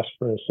request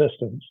for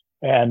assistance.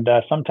 And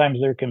sometimes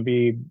there can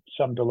be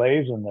some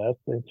delays in this.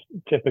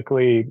 It's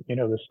typically,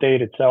 the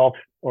state itself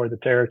or the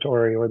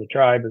territory or the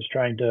tribe is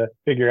trying to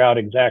figure out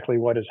exactly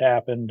what has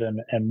happened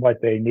and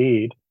what they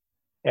need.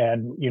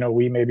 And,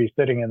 we may be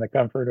sitting in the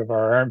comfort of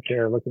our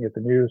armchair looking at the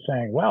news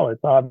saying, well,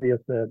 it's obvious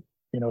that,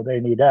 they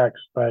need X,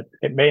 but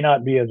it may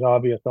not be as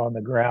obvious on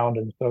the ground.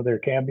 And so there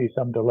can be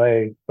some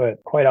delay,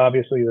 but quite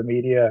obviously the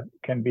media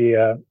can be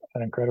an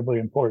incredibly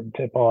important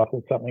tip off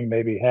that something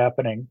may be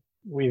happening.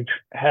 We've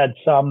had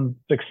some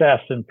success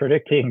in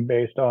predicting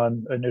based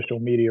on initial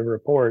media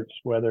reports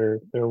whether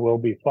there will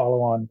be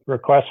follow-on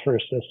requests for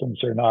assistance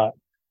or not.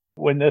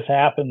 When this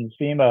happens,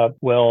 FEMA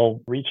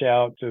will reach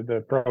out to the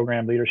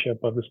program leadership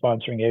of the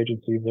sponsoring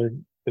agencies,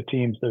 the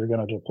teams that are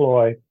going to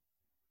deploy.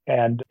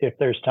 And if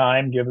there's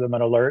time, give them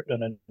an alert,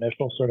 an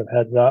initial sort of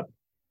heads up.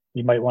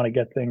 You might want to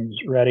get things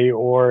ready,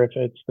 or if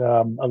it's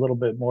a little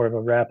bit more of a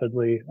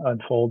rapidly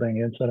unfolding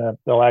incident,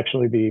 they'll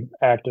actually be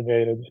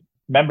activated.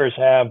 Members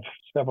have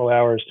several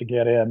hours to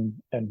get in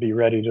and be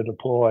ready to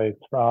deploy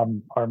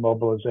from our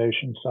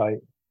mobilization site.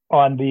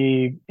 On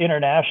the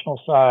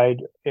international side,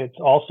 it's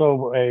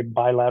also a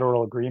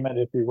bilateral agreement,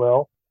 if you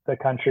will. The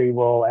country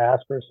will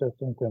ask for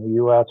assistance and the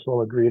U.S.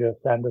 will agree to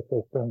send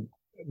assistance.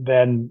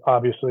 Then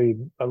obviously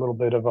a little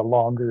bit of a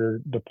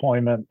longer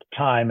deployment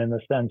time in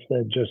the sense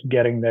that just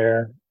getting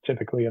there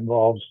typically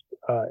involves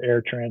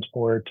air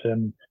transport,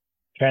 and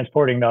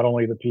transporting not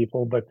only the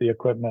people, but the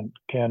equipment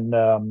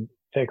can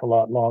take a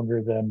lot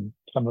longer than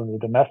some of the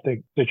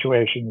domestic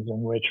situations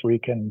in which we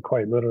can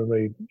quite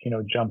literally,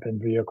 jump in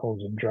vehicles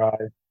and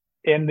drive.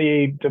 In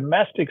the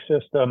domestic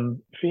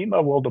system,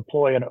 FEMA will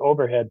deploy an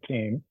overhead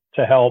team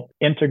to help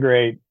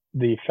integrate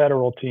the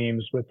federal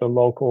teams with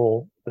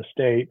the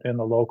state and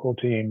the local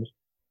teams.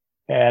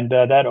 And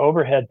that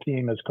overhead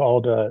team is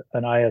called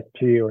an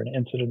IST, or an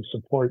incident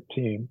support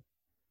team.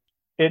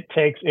 It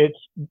takes its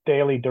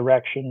daily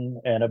direction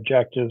and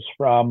objectives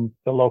from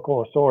the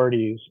local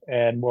authorities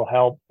and will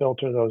help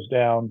filter those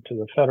down to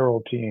the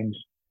federal teams,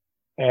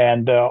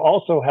 and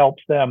also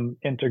helps them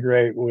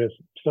integrate with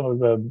some of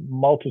the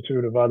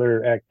multitude of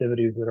other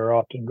activities that are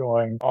often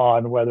going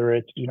on, whether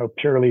it's,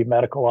 purely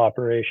medical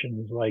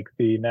operations like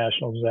the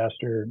National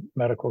Disaster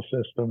Medical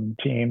System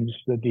teams,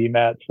 the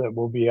DMATs that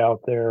will be out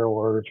there,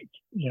 or,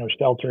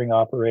 sheltering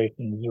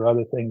operations or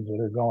other things that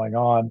are going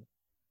on.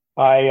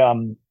 I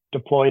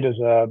deployed as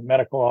a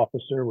medical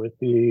officer with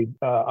the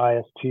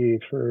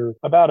IST for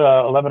about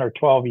 11 or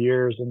 12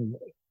 years, and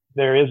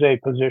there is a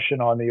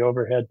position on the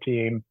overhead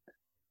team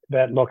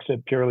that looks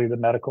at purely the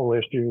medical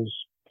issues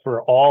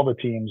for all the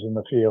teams in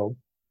the field.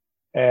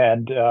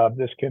 And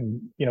this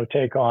can,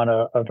 take on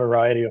a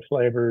variety of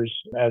flavors.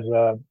 As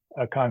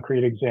a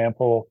concrete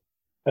example,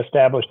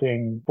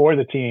 establishing for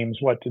the teams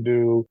what to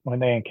do when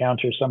they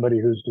encounter somebody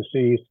who's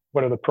deceased.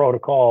 What are the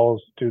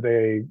protocols? Do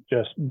they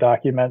just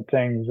document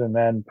things and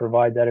then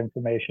provide that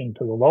information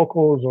to the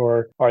locals,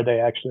 or are they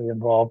actually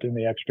involved in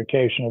the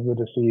extrication of the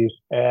deceased?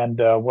 And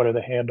what are the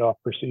handoff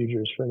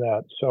procedures for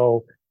that?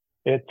 So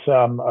it's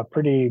a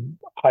pretty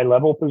high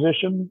level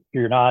position.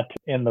 You're not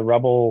in the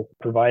rubble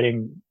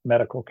providing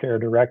medical care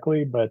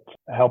directly, but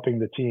helping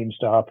the teams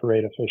to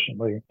operate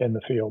efficiently in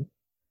the field.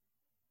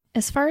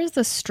 As far as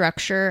the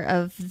structure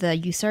of the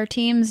USAR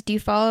teams, do you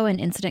follow an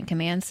incident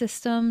command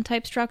system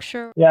type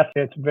structure? Yes,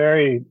 it's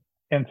very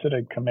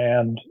incident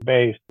command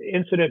based.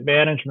 Incident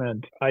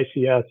management,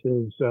 ICS,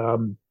 is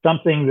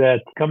something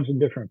that comes in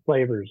different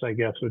flavors, I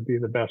guess would be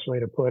the best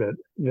way to put it.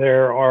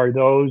 There are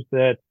those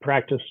that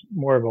practice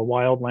more of a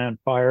wildland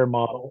fire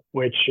model,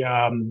 which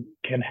can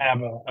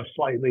have a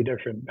slightly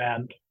different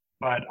bent.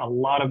 But a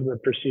lot of the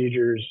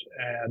procedures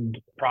and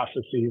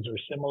processes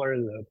are similar.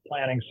 The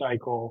planning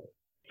cycle,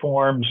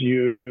 forms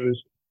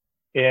used.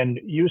 In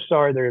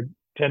USAR, there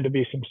tend to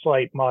be some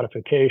slight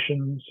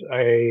modifications.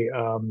 A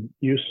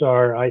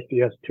USAR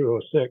ICS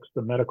 206,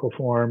 the medical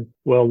form,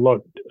 will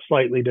look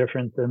slightly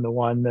different than the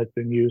one that's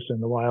in use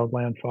in the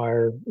wildland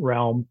fire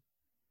realm.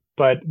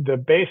 But the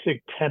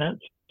basic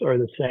tenets are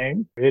the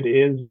same. It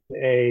is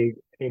a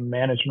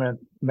management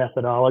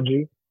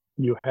methodology.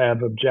 You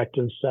have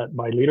objectives set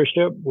by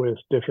leadership with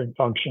different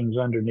functions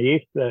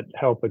underneath that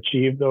help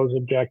achieve those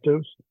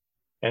objectives.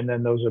 And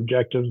then those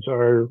objectives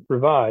are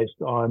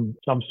revised on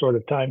some sort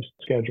of time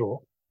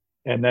schedule.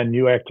 And then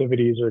new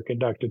activities are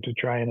conducted to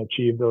try and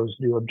achieve those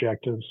new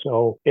objectives.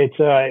 So it's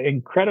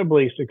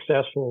incredibly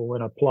successful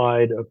when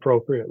applied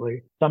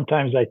appropriately.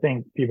 Sometimes I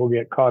think people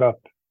get caught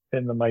up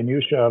in the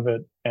minutia of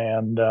it,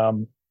 and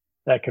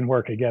that can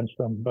work against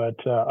them. But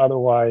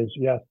otherwise,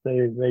 yes,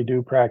 they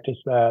do practice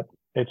that.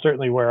 It's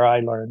certainly where I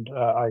learned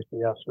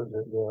ICS with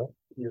the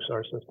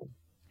USAR system.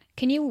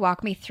 Can you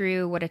walk me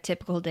through what a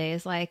typical day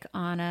is like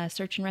on a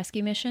search and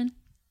rescue mission?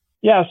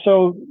 Yeah,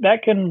 so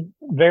that can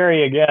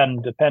vary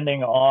again,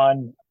 depending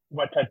on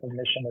what type of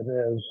mission it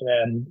is.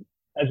 And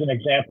as an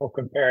example,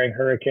 comparing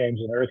hurricanes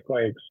and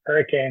earthquakes,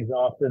 hurricanes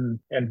often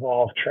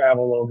involve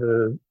travel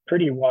over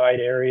pretty wide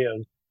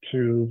areas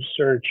to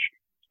search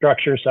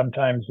Structure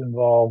sometimes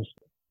involves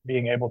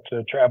being able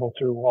to travel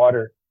through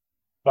water.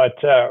 But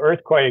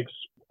earthquakes,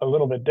 a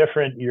little bit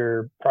different.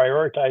 You're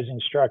prioritizing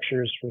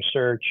structures for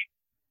search,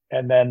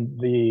 and then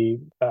the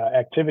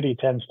activity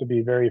tends to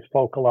be very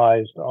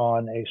focalized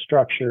on a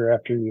structure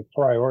after you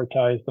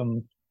prioritize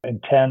them.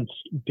 Intense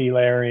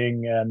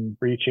delayering and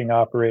breaching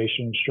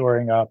operations,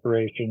 shoring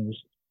operations,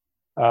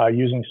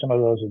 using some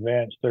of those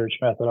advanced search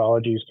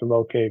methodologies to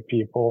locate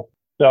people.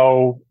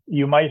 So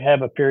you might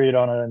have a period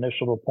on an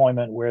initial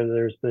deployment where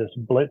there's this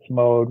blitz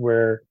mode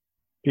where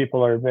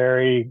people are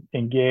very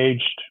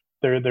engaged.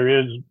 There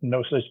is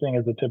no such thing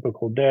as a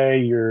typical day.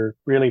 You're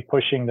really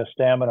pushing the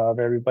stamina of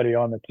everybody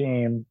on the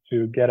team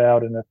to get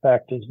out and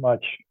affect as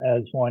much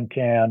as one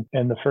can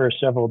in the first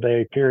several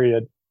day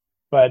period.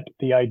 But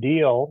the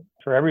ideal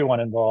for everyone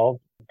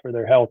involved, for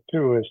their health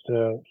too, is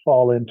to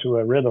fall into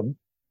a rhythm.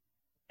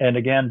 And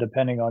again,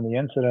 depending on the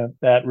incident,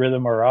 that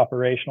rhythm or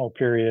operational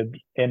period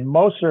in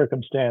most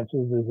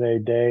circumstances is a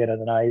day and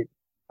a night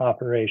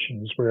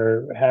operations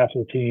where half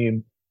the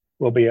team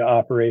will be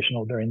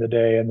operational during the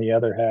day and the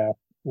other half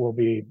will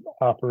be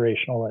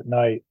operational at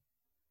night.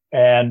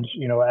 And,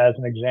 as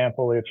an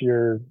example, if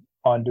you're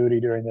on duty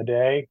during the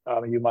day,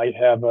 you might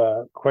have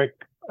a quick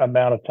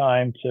amount of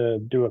time to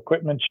do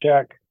equipment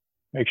check,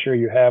 make sure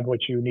you have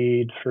what you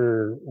need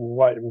for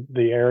what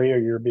the area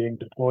you're being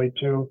deployed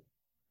to.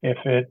 If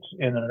it's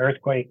in an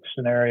earthquake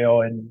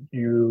scenario and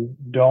you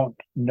don't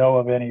know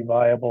of any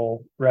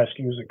viable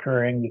rescues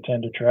occurring, you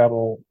tend to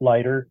travel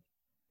lighter.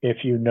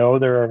 If you know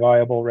there are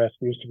viable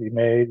rescues to be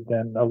made,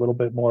 then a little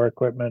bit more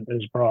equipment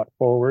is brought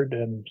forward.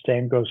 And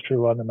same goes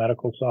true on the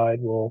medical side.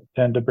 We'll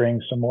tend to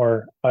bring some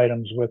more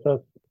items with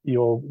us.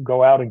 You'll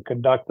go out and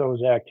conduct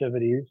those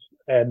activities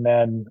and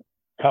then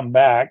come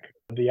back.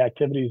 The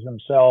activities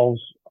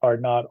themselves are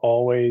not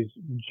always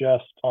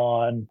just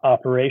on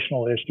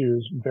operational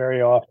issues. Very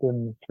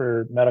often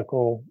for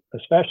medical,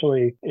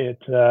 especially,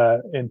 it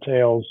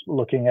entails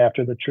looking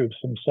after the troops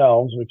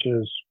themselves, which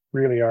is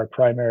really our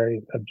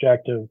primary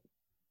objective.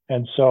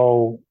 And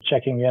so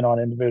checking in on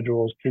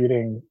individuals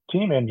treating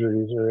team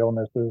injuries or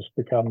illnesses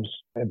becomes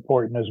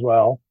important as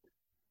well.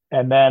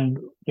 And then,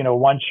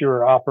 once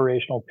your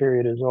operational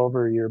period is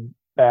over, you're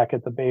back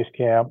at the base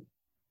camp,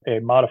 a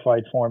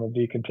modified form of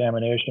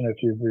decontamination.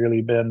 If you've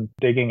really been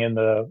digging in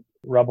the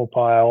rubble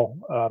pile,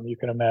 you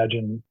can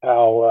imagine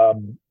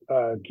how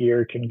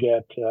gear can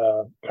get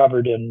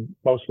covered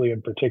mostly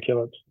in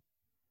particulates.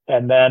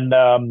 And then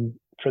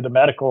for the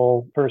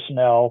medical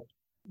personnel,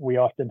 we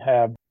often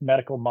have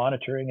medical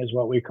monitoring is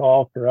what we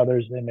call. For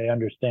others, they may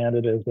understand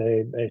it as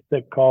a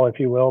sick call, if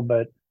you will.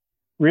 But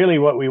really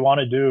what we want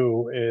to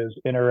do is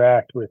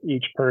interact with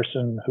each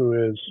person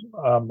who is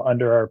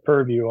under our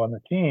purview on the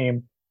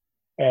team.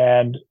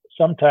 And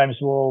sometimes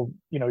we'll,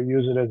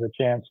 use it as a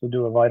chance to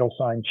do a vital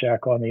sign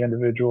check on the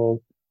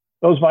individual.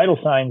 Those vital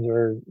signs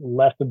are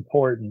less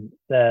important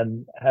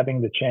than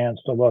having the chance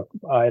to look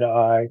eye to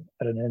eye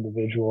at an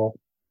individual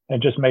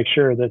and just make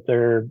sure that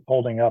they're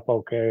holding up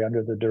okay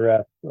under the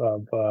duress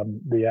of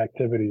the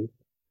activities.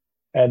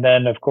 And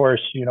then, of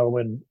course,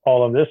 when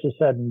all of this is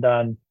said and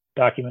done,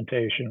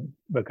 documentation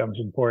becomes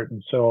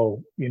important.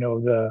 So,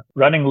 the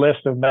running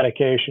list of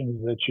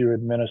medications that you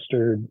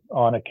administered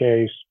on a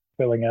case,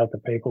 filling out the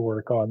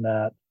paperwork on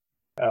that,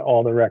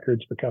 all the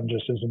records become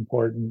just as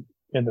important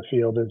in the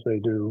field as they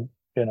do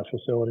in a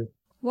facility.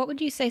 What would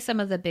you say some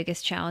of the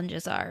biggest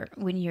challenges are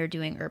when you're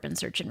doing urban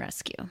search and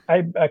rescue?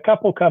 A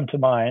couple come to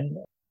mind.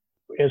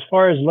 As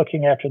far as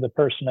looking after the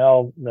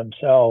personnel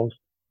themselves,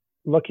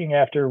 looking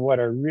after what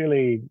are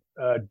really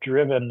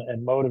driven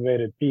and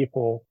motivated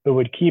people who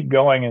would keep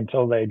going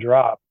until they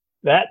drop.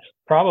 That's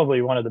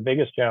probably one of the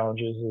biggest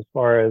challenges as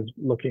far as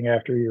looking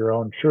after your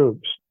own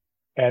troops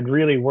and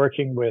really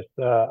working with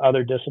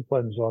other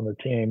disciplines on the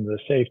team, the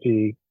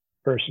safety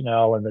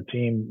personnel and the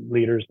team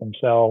leaders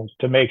themselves,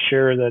 to make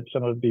sure that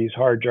some of these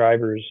hard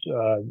drivers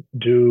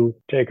do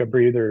take a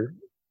breather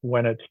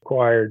when it's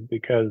required,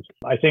 because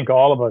I think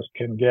all of us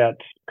can get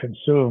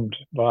consumed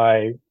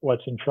by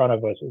what's in front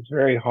of us. It's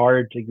very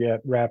hard to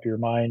wrap your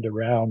mind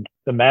around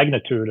the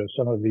magnitude of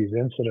some of these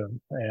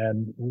incidents.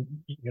 And,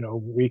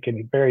 we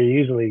can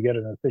very easily get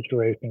in a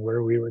situation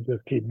where we would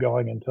just keep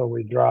going until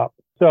we drop.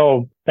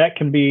 So that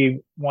can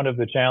be one of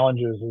the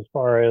challenges as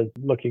far as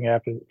looking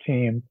after the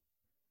team.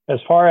 As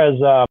far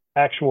as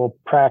actual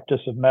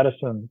practice of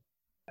medicine,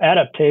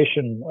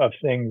 adaptation of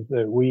things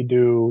that we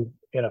do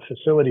in a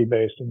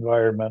facility-based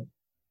environment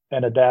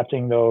and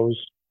adapting those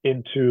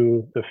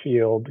into the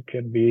field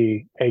can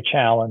be a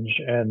challenge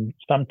and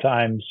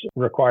sometimes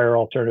require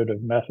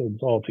alternative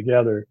methods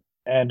altogether.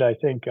 And I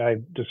think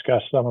I've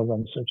discussed some of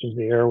them, such as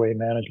the airway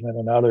management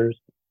and others.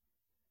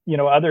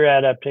 Other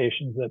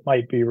adaptations that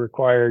might be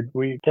required,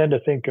 we tend to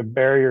think of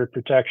barrier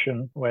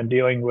protection when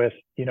dealing with,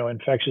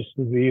 infectious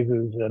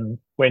diseases. And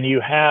when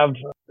you have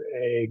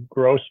a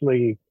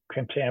grossly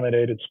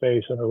contaminated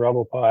space in a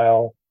rubble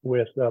pile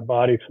with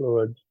body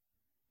fluids,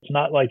 It's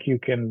not like you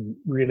can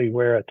really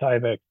wear a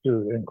Tyvek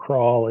suit and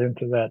crawl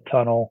into that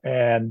tunnel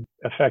and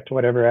affect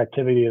whatever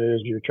activity it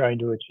is you're trying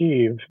to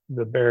achieve.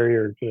 The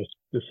barrier just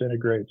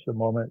disintegrates the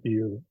moment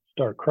you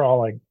start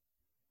crawling.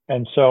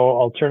 And so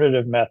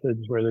alternative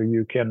methods, whether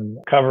you can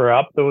cover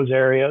up those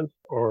areas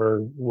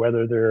or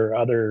whether there are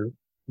other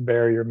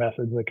barrier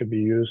methods that could be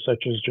used,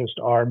 such as just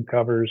arm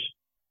covers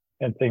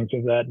and things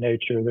of that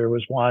nature. There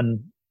was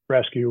one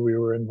rescue we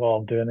were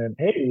involved in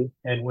Haiti,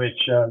 in which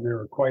there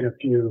were quite a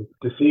few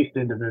deceased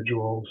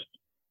individuals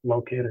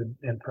located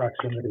in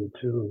proximity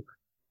to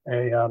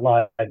a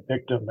live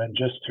victim. And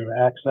just to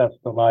access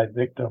the live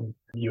victim,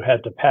 you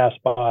had to pass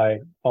by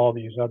all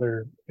these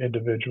other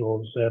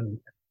individuals. And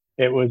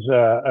it was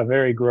a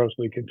very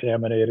grossly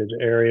contaminated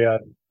area.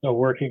 So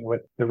working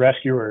with the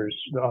rescuers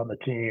on the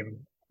team,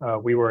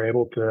 we were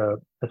able to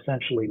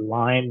essentially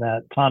line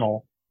that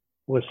tunnel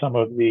with some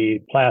of the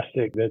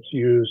plastic that's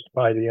used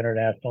by the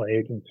international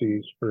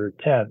agencies for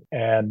tents.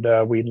 And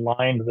we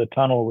lined the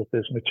tunnel with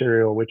this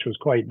material, which was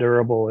quite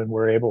durable, and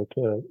we're able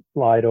to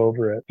slide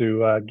over it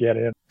to get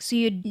in. So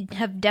you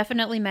have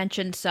definitely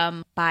mentioned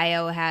some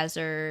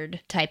biohazard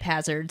type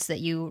hazards that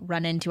you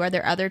run into. Are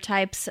there other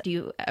types? Do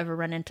you ever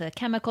run into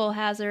chemical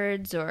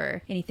hazards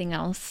or anything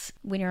else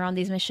when you're on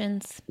these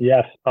missions?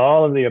 Yes,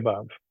 all of the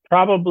above.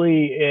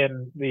 Probably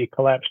in the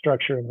collapsed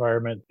structure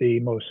environment,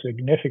 the most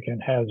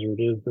significant hazard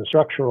is the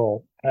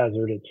structural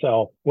hazard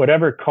itself.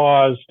 Whatever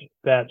caused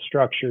that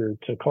structure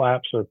to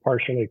collapse or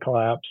partially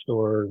collapse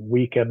or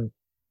weaken,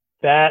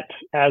 that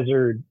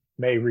hazard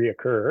may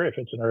reoccur. If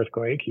it's an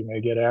earthquake, you may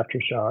get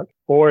aftershock,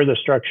 or the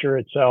structure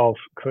itself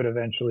could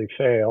eventually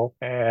fail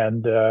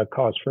and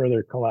cause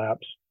further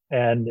collapse.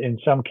 And in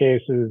some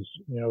cases,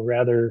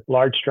 rather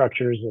large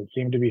structures that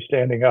seem to be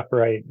standing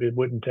upright, it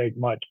wouldn't take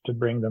much to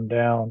bring them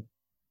down.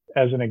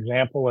 As an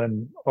example,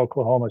 in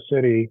Oklahoma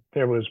City,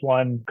 there was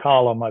one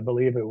column, I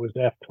believe it was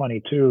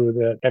F-22,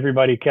 that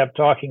everybody kept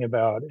talking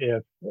about.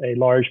 If a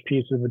large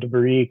piece of the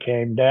debris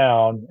came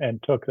down and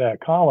took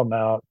that column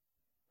out,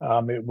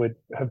 it would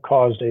have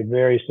caused a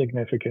very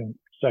significant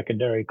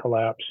secondary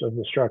collapse of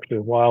the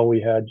structure while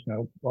we had,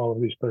 all of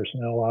these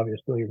personnel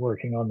obviously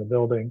working on the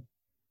building.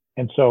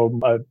 And so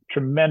a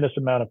tremendous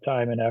amount of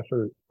time and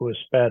effort was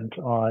spent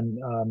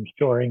on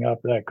shoring up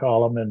that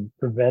column and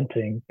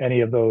preventing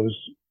any of those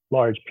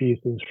large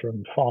pieces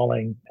from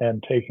falling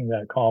and taking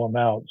that column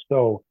out.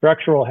 So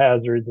structural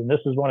hazards, and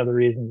this is one of the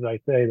reasons I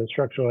say the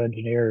structural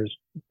engineers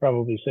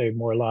probably save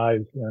more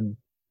lives than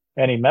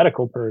any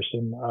medical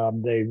person.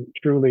 They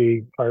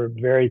truly are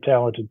very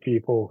talented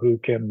people who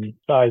can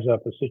size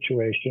up a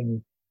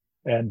situation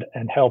and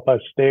help us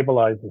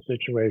stabilize the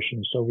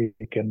situation so we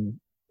can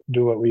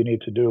do what we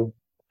need to do.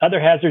 Other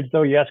hazards,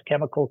 though, yes,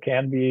 chemical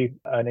can be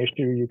an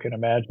issue. You can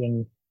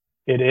imagine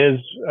it is,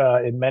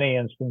 in many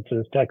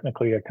instances,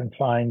 technically a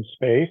confined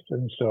space.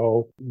 And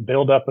so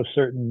buildup of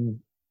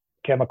certain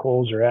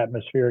chemicals or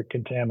atmospheric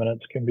contaminants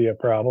can be a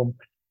problem.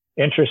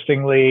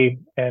 Interestingly,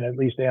 and at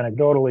least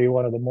anecdotally,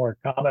 one of the more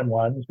common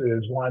ones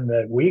is one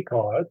that we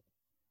cause,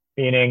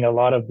 meaning a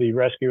lot of the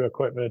rescue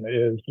equipment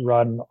is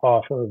run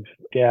off of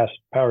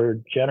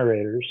gas-powered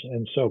generators.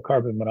 And so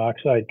carbon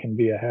monoxide can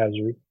be a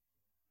hazard.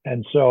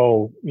 And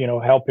so,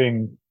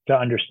 helping to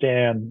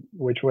understand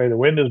which way the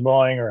wind is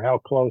blowing or how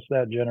close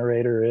that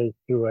generator is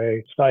to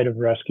a site of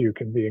rescue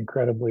can be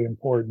incredibly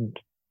important.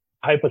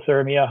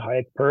 Hypothermia,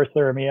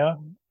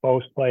 hyperthermia,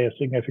 both play a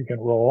significant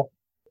role.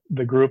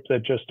 The group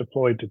that just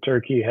deployed to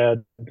Turkey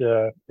had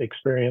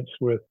experience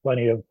with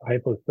plenty of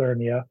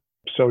hypothermia.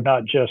 So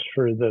not just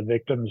for the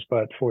victims,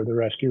 but for the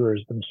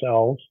rescuers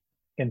themselves.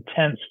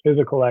 Intense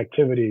physical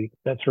activity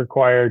that's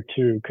required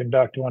to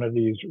conduct one of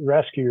these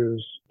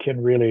rescues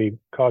can really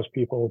cause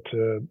people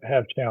to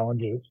have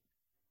challenges.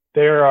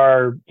 There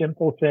are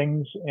simple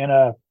things in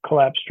a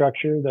collapsed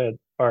structure that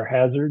are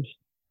hazards.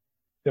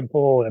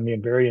 Simple,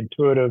 very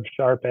intuitive,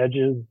 sharp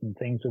edges and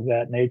things of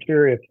that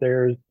nature. If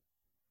there's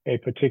a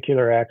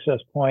particular access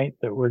point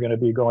that we're going to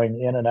be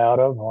going in and out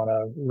of on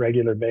a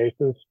regular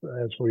basis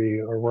as we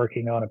are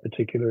working on a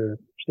particular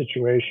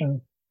situation,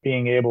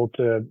 being able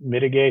to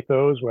mitigate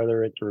those,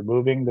 whether it's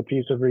removing the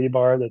piece of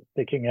rebar that's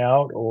sticking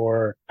out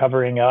or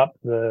covering up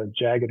the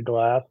jagged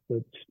glass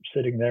that's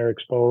sitting there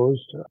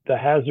exposed. The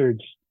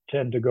hazards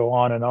tend to go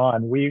on and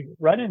on. We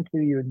run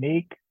into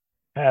unique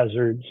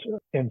hazards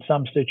in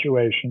some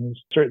situations.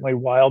 Certainly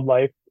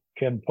wildlife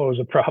can pose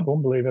a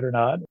problem, believe it or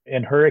not.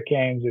 In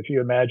hurricanes, if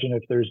you imagine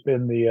if there's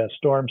been the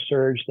storm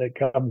surge that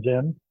comes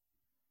in,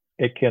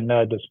 it can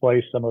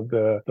displace some of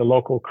the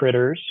local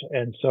critters.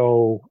 And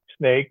so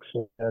snakes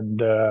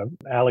and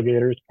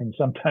alligators can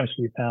sometimes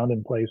be found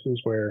in places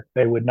where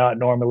they would not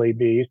normally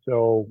be.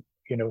 So,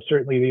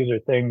 certainly these are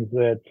things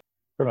that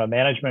from a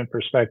management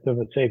perspective,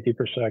 a safety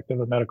perspective,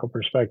 a medical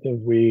perspective,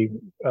 we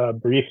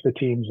brief the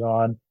teams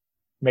on,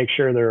 make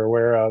sure they're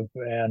aware of,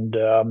 and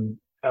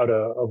how to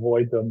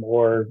avoid them.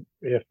 Or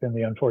if in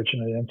the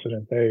unfortunate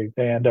incident they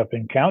end up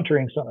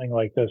encountering something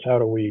like this, how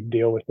do we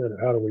deal with it?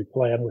 How do we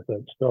plan with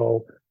it?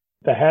 So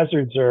the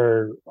hazards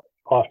are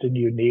often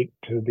unique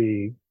to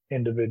the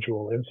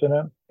individual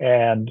incident.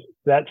 And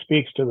that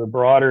speaks to the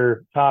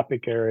broader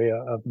topic area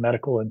of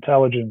medical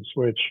intelligence,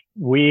 which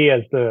we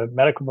as the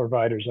medical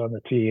providers on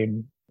the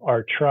team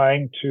are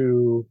trying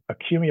to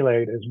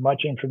accumulate as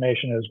much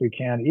information as we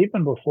can,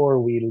 even before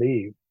we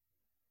leave.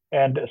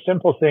 And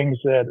simple things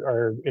that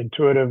are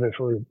intuitive, if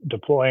we're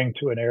deploying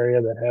to an area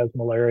that has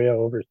malaria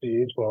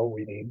overseas, well,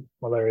 we need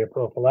malaria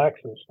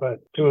prophylaxis. But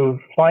to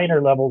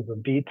finer levels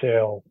of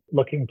detail,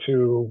 looking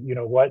to,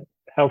 what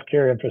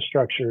healthcare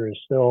infrastructure is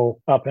still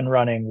up and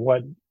running,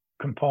 what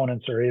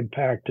components are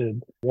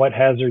impacted, what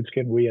hazards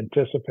can we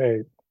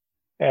anticipate,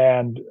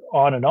 and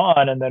on and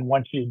on. And then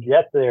once you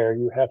get there,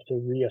 you have to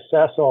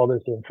reassess all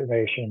this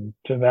information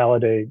to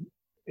validate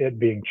it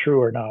being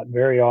true or not.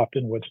 Very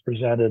often what's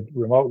presented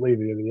remotely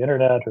via the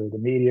internet or the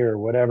media or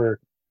whatever,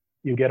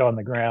 you get on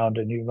the ground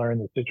and you learn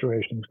the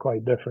situation is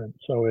quite different.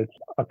 So it's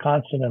a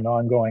constant and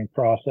ongoing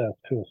process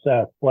to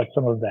assess what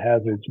some of the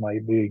hazards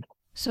might be.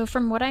 So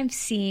from what I've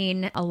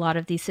seen, a lot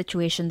of these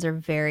situations are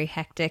very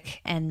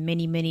hectic and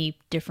many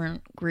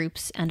different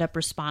groups end up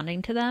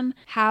responding to them.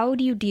 How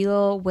do you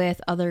deal with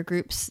other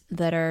groups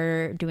that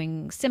are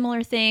doing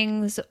similar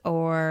things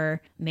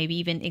or maybe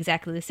even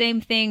exactly the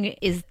same thing?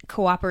 Is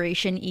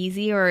cooperation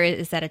easy or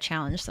is that a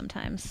challenge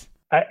sometimes?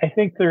 I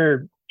think there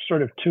are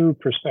sort of two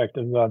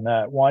perspectives on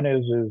that. One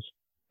is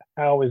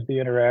how is the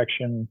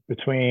interaction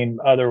between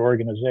other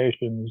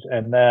organizations?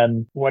 And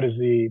then what is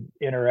the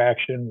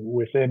interaction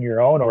within your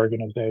own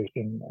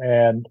organization?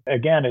 And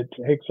again, it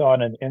takes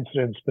on an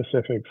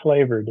incident-specific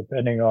flavor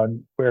depending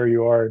on where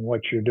you are and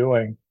what you're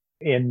doing.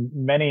 In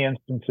many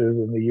instances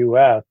in the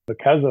U.S.,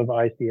 because of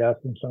ICS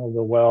and some of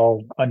the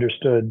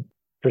well-understood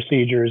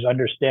procedures,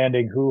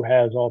 understanding who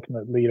has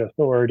ultimate lead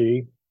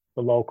authority,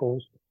 the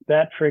locals,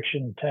 that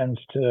friction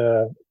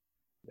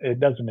it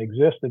doesn't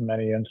exist in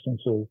many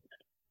instances.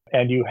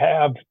 And you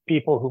have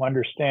people who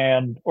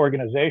understand,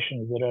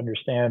 organizations that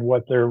understand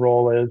what their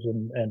role is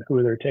and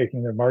who they're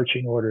taking their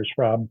marching orders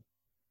from,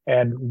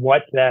 and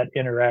what that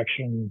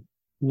interaction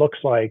looks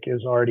like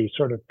is already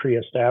sort of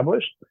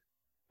pre-established.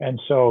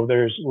 And so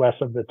there's less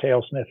of the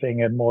tail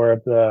sniffing and more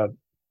of the,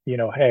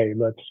 hey,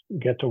 let's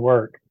get to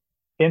work.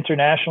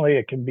 Internationally,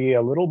 it can be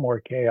a little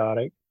more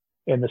chaotic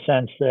in the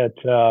sense that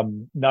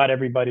not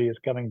everybody is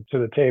coming to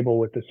the table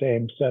with the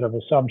same set of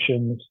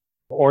assumptions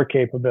or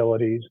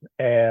capabilities.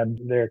 And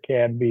there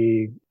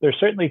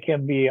certainly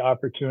can be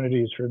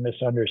opportunities for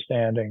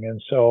misunderstanding.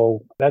 And so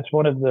that's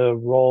one of the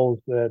roles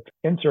that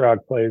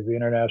INSARAG plays, the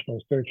International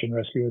Search and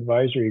Rescue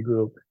Advisory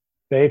Group.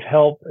 They've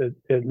helped,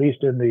 at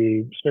least in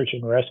the search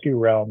and rescue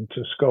realm,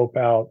 to scope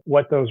out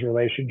what those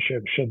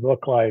relationships should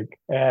look like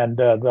and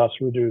thus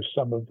reduce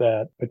some of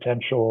that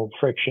potential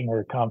friction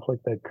or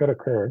conflict that could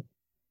occur.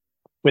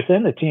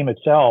 Within the team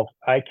itself,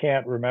 I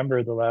can't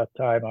remember the last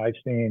time I've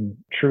seen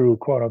true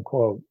quote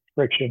unquote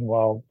friction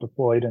while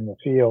deployed in the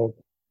field.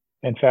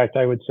 In fact,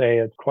 I would say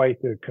it's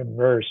quite the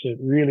converse. It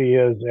really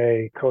is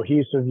a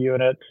cohesive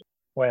unit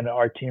when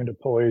our team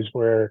deploys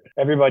where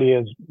everybody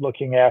is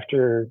looking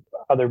after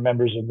other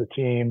members of the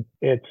team.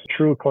 It's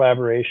true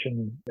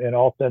collaboration in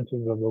all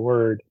senses of the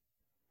word.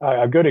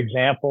 A good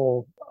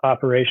example,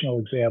 operational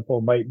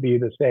example, might be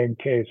the same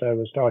case I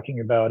was talking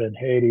about in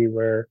Haiti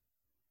where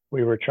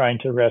we were trying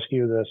to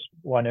rescue this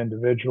one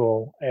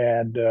individual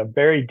and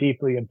very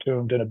deeply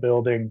entombed in a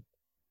building.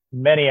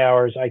 Many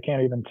hours, I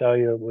can't even tell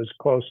you, it was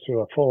close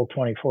to a full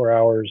 24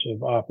 hours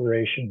of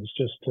operations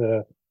just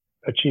to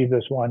achieve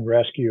this one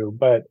rescue.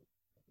 But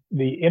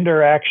the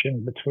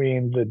interaction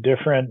between the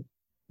different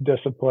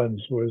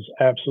disciplines was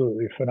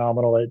absolutely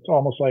phenomenal. It's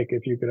almost like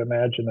if you could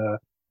imagine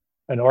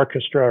an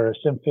orchestra or a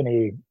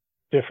symphony,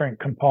 different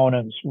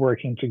components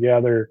working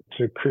together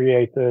to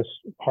create this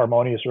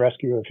harmonious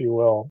rescue, if you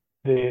will.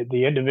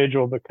 The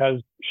individual,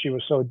 because she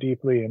was so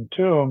deeply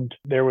entombed,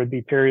 there would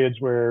be periods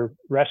where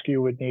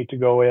rescue would need to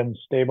go in,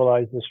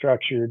 stabilize the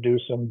structure, do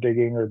some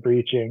digging or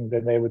breaching.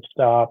 Then they would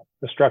stop.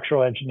 The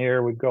structural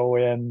engineer would go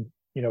in,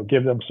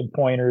 give them some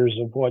pointers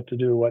of what to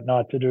do, what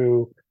not to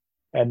do.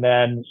 And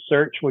then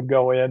search would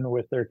go in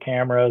with their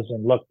cameras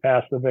and look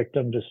past the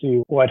victim to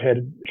see what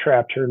had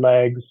trapped her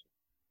legs.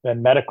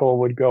 Then medical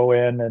would go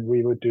in and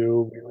we would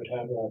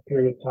have a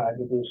period of time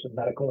to do some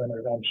medical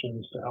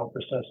interventions to help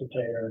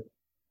resuscitate her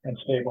and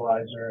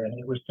stabilizer. And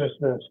it was just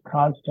this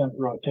constant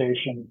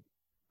rotation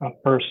of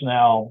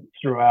personnel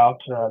throughout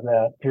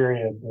that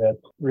period that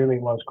really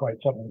was quite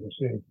something to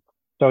see.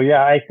 So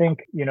yeah, I think,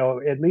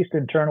 at least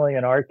internally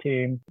in our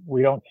team,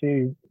 we don't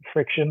see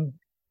friction.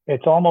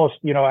 It's almost,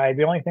 the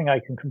only thing I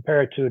can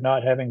compare it to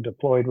not having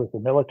deployed with the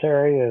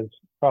military is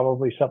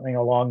probably something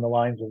along the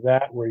lines of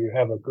that, where you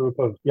have a group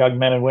of young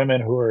men and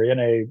women who are in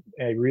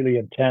a really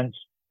intense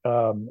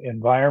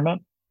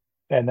environment,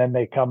 and then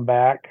they come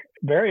back.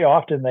 Very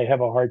often they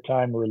have a hard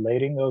time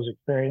relating those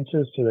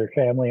experiences to their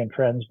family and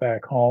friends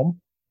back home.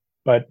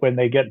 But when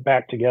they get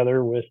back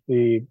together with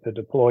the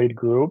deployed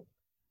group,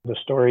 the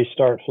stories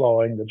start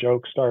flowing, the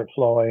jokes start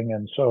flowing.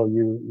 And so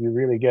you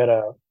really get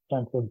a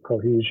sense of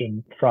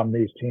cohesion from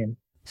these teams.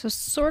 So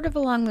sort of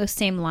along those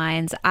same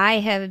lines, I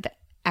have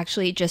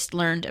actually just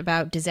learned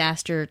about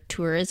disaster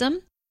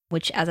tourism.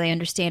 which, as I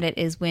understand it,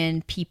 is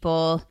when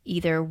people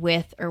either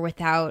with or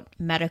without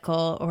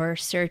medical or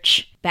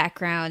search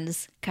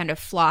backgrounds kind of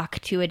flock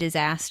to a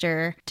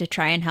disaster to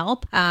try and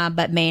help,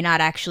 but may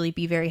not actually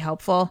be very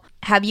helpful.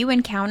 Have you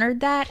encountered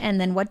that?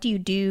 And then what do you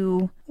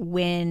do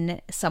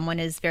when someone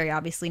is very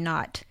obviously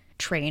not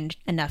trained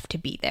enough to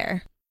be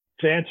there?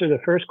 To answer the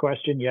first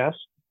question, yes,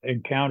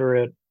 encounter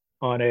it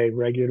on a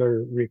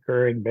regular,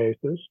 recurring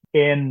basis.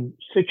 In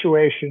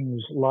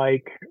situations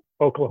like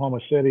Oklahoma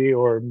City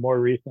or more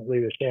recently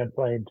the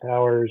Champlain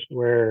Towers,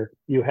 where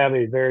you have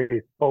a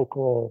very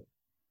focal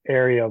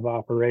area of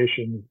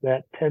operations,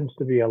 that tends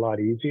to be a lot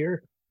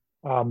easier.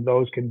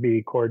 Those can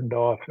be cordoned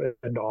off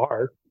and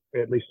are,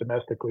 at least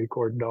domestically,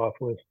 cordoned off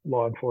with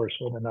law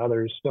enforcement and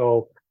others.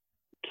 So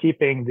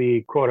keeping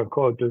the quote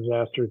unquote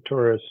disaster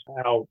tourists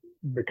out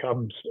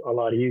becomes a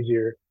lot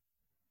easier.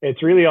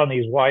 It's really on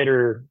these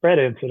wider spread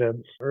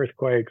incidents,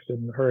 earthquakes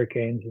and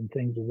hurricanes and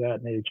things of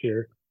that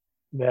nature,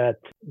 that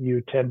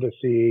you tend to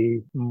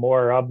see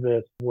more of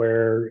this,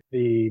 where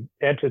the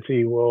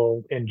entity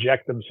will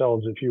inject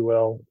themselves, if you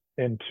will,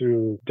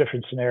 into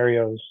different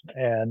scenarios,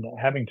 and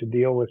having to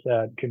deal with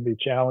that can be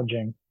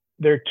challenging.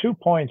 There are 2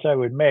 points I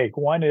would make.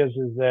 One is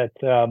that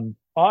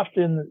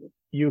often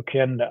you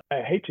can,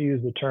 I hate to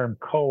use the term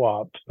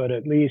co-opt, but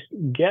at least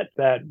get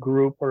that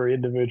group or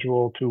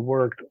individual to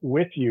work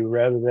with you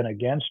rather than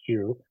against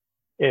you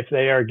if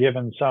they are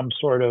given some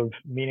sort of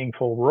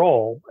meaningful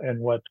role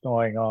in what's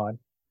going on.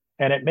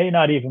 And it may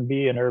not even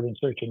be in urban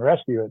search and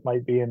rescue. It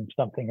might be in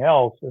something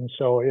else. And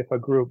so if a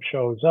group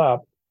shows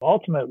up,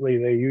 ultimately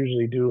they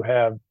usually do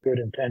have good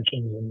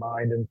intentions in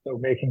mind. And so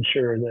making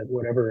sure that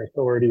whatever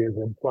authority is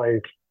in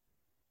place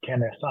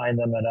can assign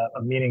them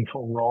a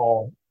meaningful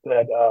role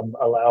that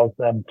allows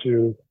them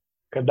to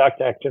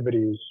conduct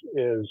activities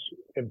is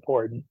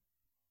important.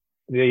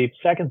 The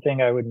second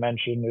thing I would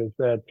mention is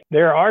that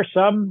there are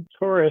some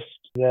tourists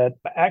that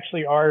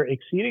actually are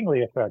exceedingly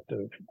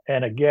effective.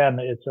 And again,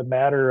 it's a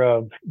matter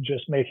of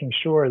just making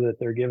sure that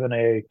they're given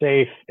a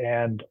safe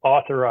and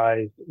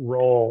authorized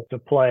role to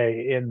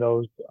play in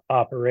those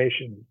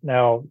operations.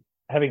 Now,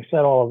 having said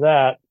all of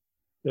that,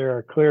 there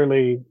are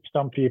clearly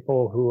some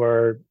people who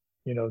are,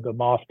 the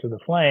moth to the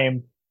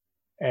flame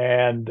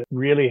and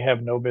really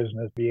have no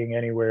business being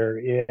anywhere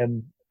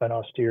in an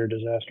austere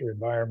disaster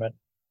environment.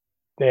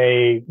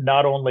 They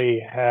not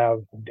only have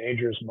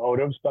dangerous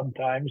motives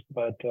sometimes,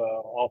 but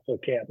also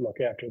can't look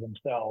after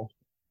themselves.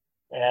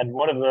 And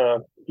one of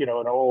the,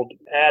 an old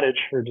adage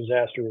for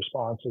disaster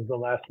response is the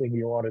last thing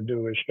you want to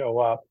do is show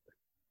up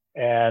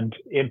and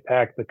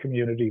impact the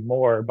community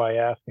more by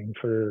asking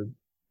for,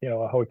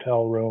 a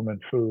hotel room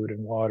and food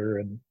and water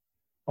and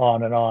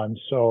on and on.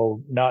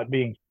 So not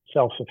being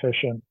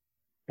self-sufficient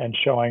and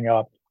showing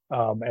up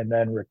and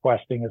then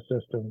requesting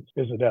assistance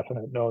is a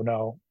definite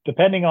no-no.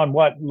 Depending on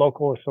what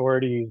local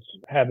authorities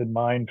have in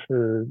mind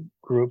for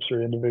groups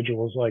or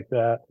individuals like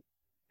that,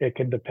 it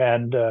can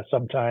depend.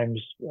 Sometimes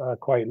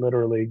quite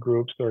literally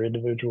groups or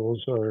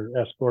individuals are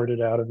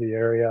escorted out of the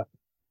area,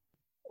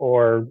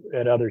 or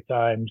at other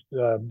times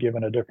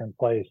given a different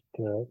place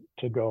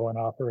to go and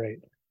operate.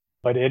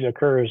 But it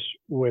occurs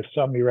with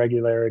some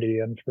irregularity,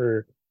 and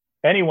for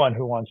anyone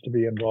who wants to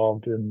be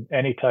involved in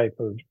any type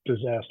of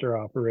disaster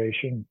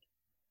operation,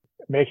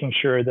 making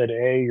sure that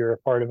you're a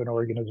part of an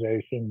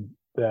organization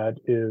that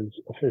is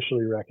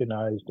officially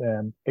recognized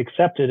and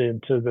accepted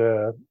into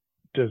the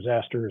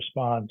disaster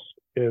response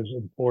is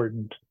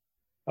important.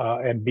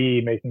 And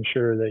B, making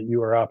sure that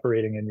you are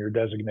operating in your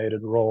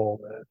designated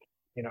role.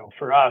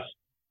 For us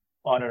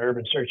on an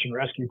urban search and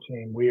rescue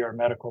team, we are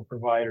medical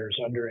providers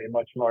under a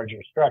much larger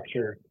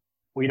structure.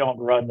 We don't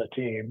run the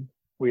team.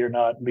 We are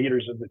not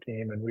leaders of the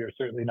team, and we are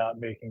certainly not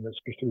making the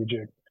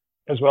strategic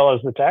as well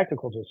as the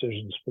tactical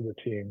decisions for the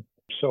team.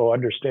 So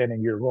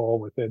understanding your role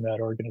within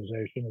that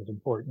organization is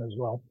important as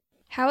well.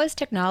 How has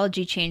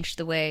technology changed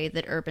the way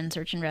that urban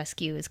search and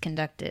rescue is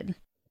conducted?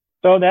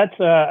 So that's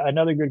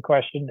another good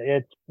question.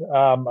 It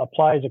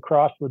applies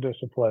across the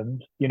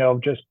disciplines.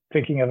 Just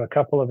thinking of a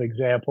couple of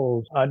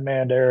examples,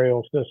 unmanned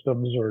aerial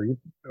systems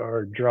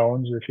or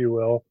drones, if you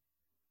will,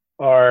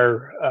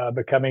 are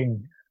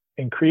becoming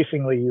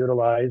increasingly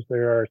utilized.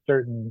 There are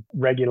certain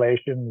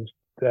regulations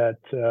that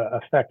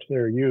affect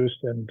their use,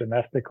 and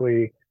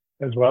domestically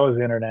as well as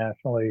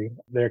internationally,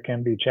 there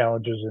can be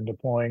challenges in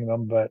deploying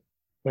them. But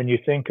when you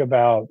think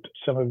about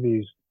some of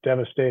these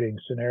devastating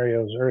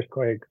scenarios,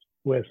 earthquakes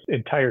with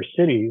entire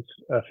cities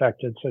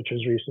affected, such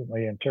as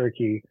recently in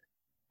Turkey,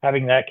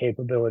 having that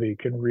capability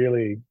can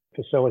really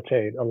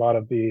facilitate a lot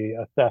of the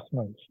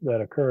assessments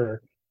that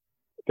occur.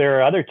 There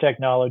are other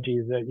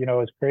technologies that,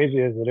 as crazy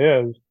as it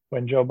is,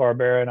 when Joe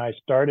Barbera and I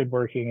started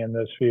working in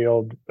this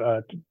field,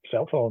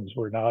 cell phones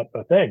were not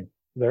a thing.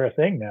 They're a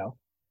thing now.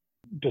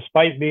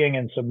 Despite being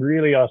in some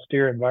really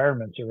austere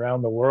environments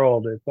around the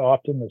world, it's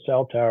often the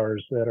cell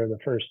towers that are the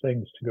first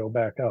things to go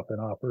back up and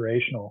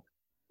operational.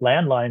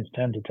 Landlines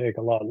tend to take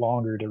a lot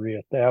longer to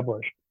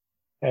reestablish.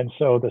 And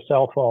so the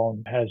cell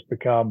phone has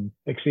become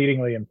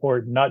exceedingly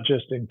important, not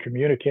just in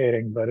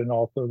communicating, but in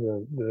also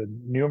the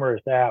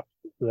numerous apps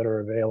that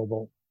are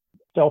available.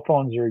 Cell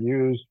phones are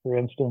used, for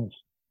instance,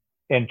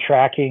 in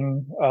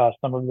tracking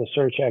some of the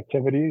search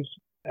activities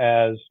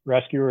as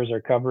rescuers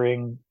are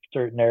covering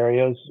certain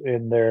areas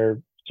in their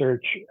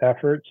search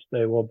efforts.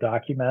 They will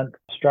document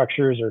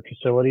structures or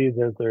facilities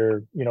as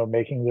they're,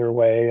 making their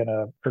way in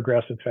a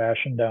progressive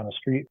fashion down a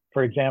street,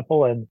 for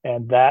example. And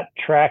that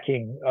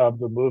tracking of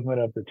the movement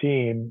of the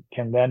team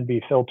can then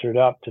be filtered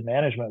up to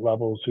management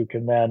levels who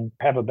can then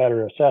have a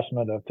better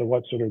assessment of to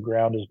what sort of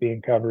ground is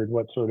being covered,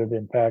 what sort of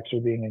impacts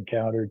are being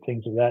encountered,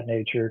 things of that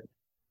nature.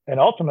 And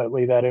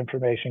ultimately, that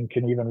information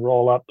can even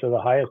roll up to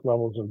the highest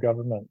levels of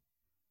government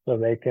so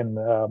they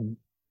can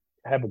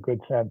have a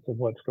good sense of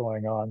what's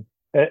going on.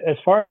 As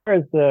far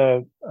as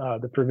the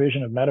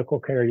provision of medical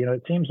care,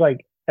 it seems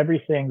like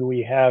everything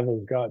we have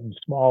has gotten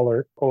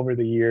smaller over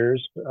the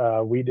years.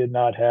 We did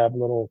not have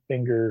little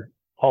finger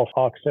pulse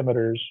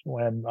oximeters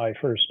when I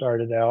first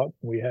started out.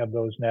 We have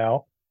those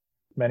now.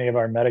 Many of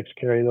our medics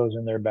carry those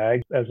in their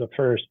bags as a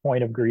first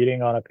point of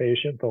greeting on a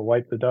patient. They'll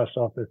wipe the dust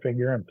off their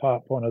finger and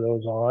pop one of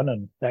those on,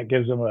 and that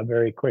gives them a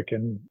very quick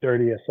and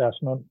dirty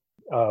assessment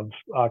of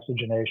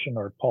oxygenation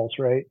or pulse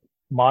rate.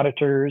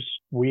 Monitors,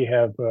 we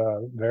have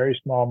very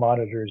small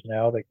monitors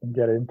now that can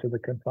get into the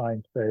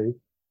confined space.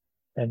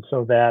 And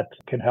so that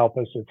can help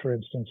us if, for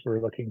instance,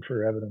 we're looking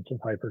for evidence of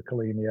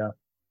hyperkalemia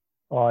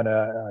on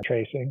a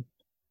tracing.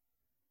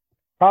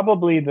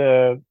 Probably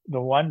the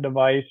one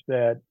device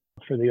that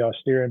for the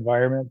austere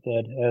environment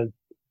that has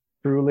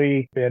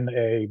truly been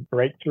a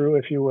breakthrough,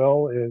 if you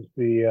will, is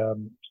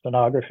the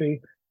sonography.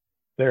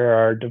 There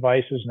are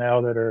devices now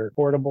that are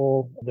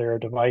portable. There are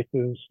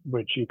devices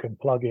which you can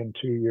plug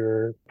into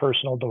your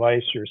personal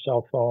device, your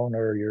cell phone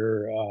or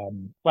your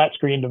flat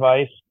screen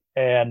device.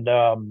 And,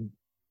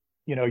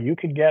 you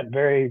can get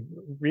very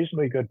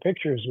reasonably good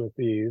pictures with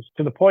these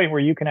to the point where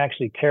you can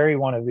actually carry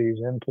one of these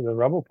into the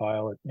rubble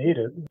pile if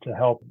needed to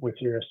help with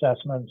your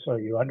assessment. So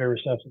you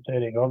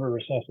under-resuscitating,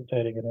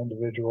 over-resuscitating an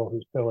individual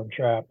who's still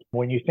entrapped.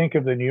 When you think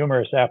of the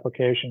numerous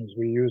applications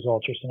we use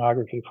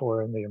ultrasonography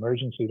for in the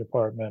emergency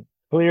department,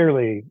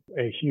 clearly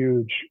a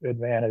huge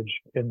advantage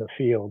in the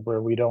field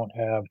where we don't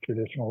have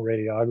traditional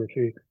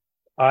radiography.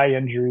 Eye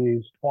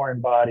injuries, foreign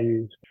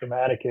bodies,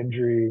 traumatic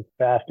injuries,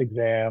 fast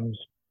exams,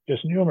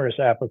 just numerous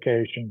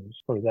applications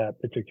for that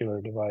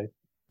particular device.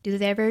 Do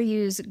they ever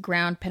use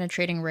ground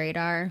penetrating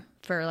radar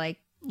for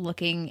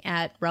looking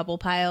at rubble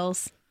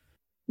piles?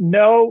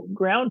 No,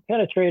 ground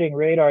penetrating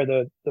radar,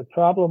 the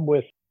problem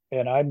with,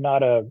 and I'm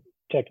not a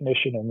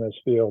technician in this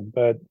field,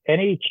 but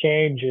any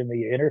change in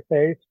the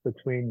interface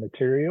between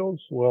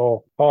materials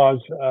will cause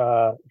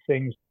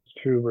things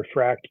to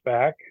refract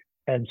back.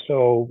 And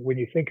so when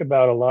you think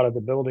about a lot of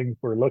the buildings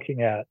we're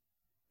looking at,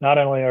 not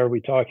only are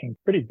we talking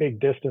pretty big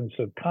distance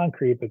of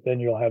concrete, but then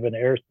you'll have an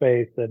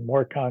airspace, then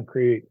more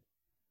concrete,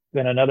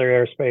 then another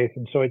airspace.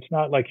 And so it's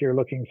not like you're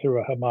looking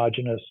through a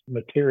homogeneous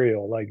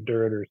material like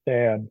dirt or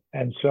sand.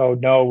 And so,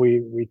 no,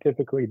 we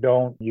typically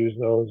don't use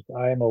those.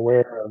 I am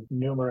aware of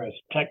numerous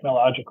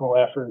technological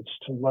efforts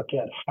to look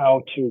at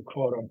how to,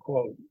 quote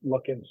unquote,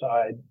 look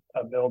inside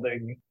a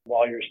building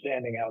while you're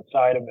standing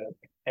outside of it.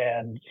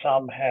 And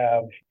some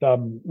have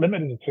some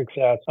limited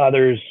success,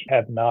 others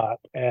have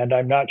not. And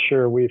I'm not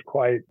sure we've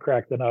quite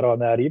cracked the nut on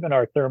that. Even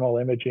our thermal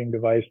imaging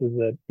devices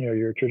that,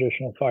 your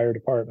traditional fire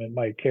department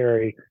might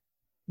carry,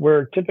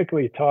 we're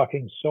typically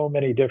talking so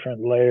many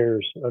different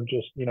layers of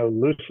just,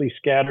 loosely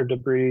scattered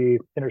debris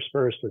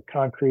interspersed with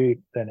concrete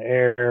and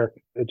air.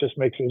 It just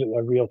makes it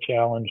a real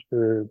challenge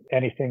for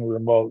anything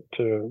remote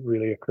to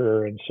really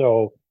occur. And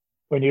so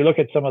when you look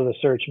at some of the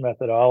search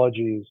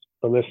methodologies,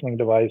 the listening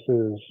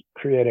devices,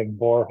 creating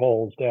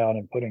boreholes down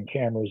and putting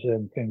cameras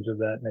in, things of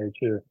that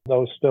nature,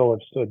 those still have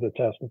stood the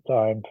test of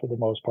time for the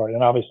most part.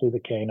 And obviously the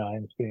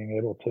canines being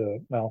able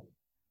to,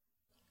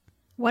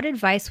 What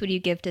advice would you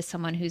give to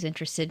someone who's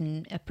interested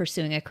in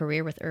pursuing a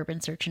career with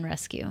urban search and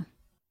rescue?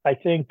 I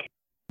think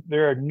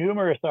there are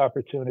numerous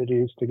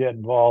opportunities to get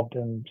involved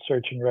in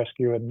search and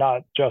rescue, and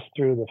not just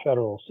through the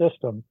federal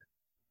system.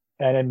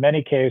 And in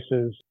many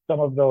cases,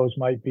 some of those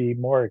might be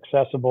more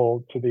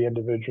accessible to the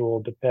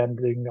individual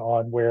depending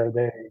on where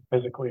they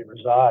physically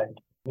reside.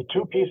 The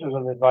two pieces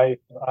of advice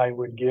I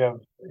would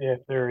give if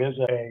there is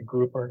a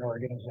group or an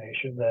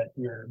organization that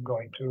you're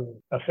going to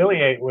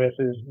affiliate with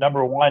is,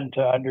 number one,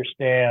 to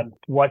understand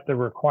what the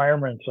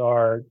requirements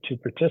are to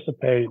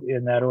participate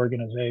in that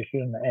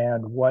organization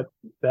and what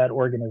that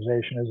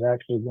organization is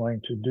actually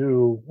going to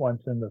do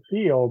once in the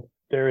field.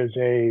 There is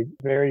a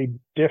very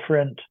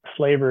different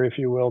flavor, if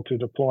you will, to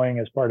deploying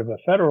as part of a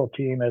federal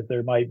team as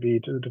there might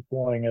be to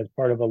deploying as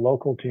part of a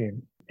local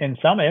team. In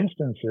some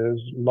instances,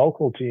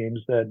 local teams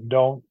that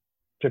don't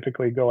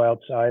typically go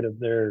outside of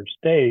their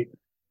state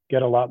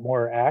get a lot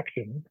more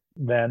action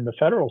than the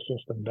federal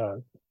system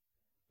does.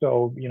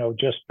 So,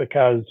 just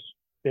because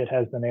it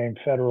has the name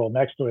federal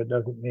next to it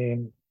doesn't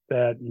mean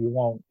that you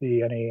won't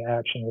see any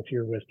action if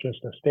you're with just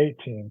a state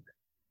team.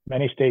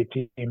 Many state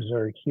teams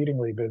are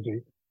exceedingly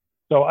busy.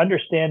 So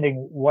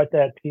understanding what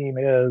that team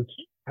is,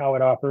 how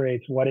it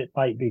operates, what it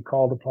might be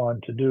called upon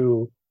to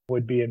do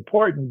would be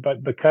important.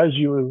 But because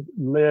you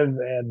live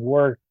and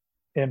work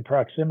in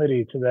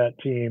proximity to that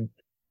team,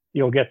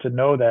 you'll get to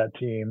know that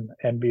team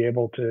and be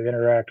able to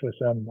interact with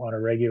them on a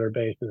regular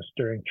basis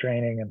during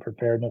training and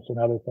preparedness and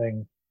other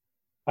things.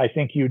 I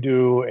think you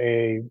do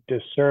a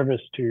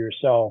disservice to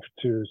yourself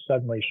to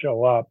suddenly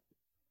show up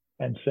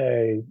and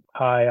say,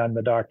 hi, I'm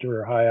the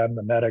doctor, or hi, I'm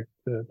the medic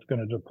that's going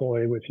to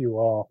deploy with you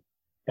all,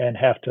 and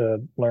have to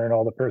learn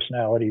all the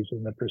personalities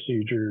and the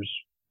procedures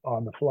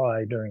on the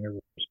fly during a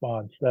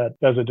response. That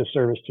does a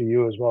disservice to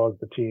you as well as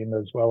the team,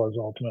 as well as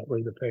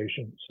ultimately the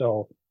patient.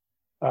 So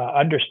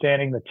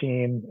understanding the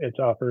team, its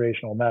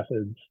operational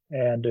methods,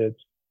 and its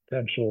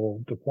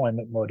potential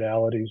deployment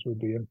modalities would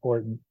be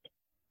important.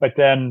 But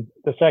then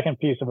the second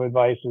piece of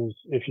advice is,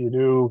 if you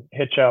do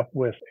hitch up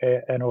with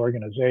an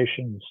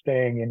organization,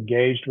 staying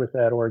engaged with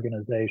that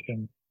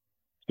organization.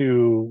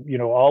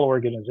 All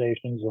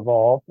organizations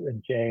evolve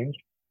and change.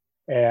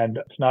 And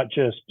it's not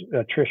just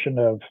attrition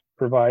of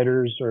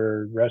providers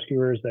or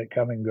rescuers that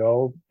come and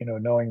go,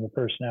 knowing the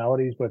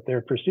personalities, but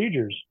their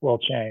procedures will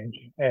change.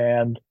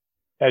 And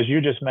as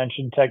you just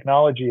mentioned,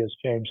 technology has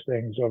changed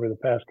things over the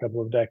past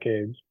couple of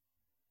decades.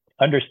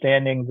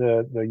 Understanding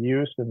the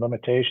use and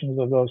limitations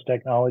of those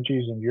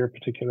technologies in your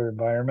particular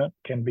environment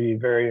can be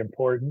very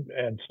important.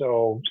 And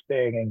so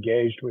staying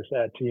engaged with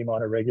that team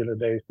on a regular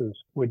basis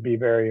would be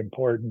very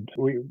important.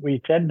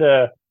 We tend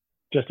to,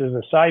 just as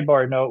a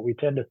sidebar note, we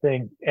tend to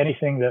think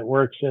anything that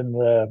works in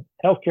the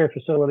healthcare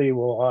facility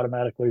will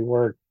automatically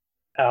work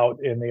out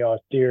in the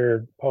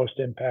austere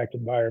post-impact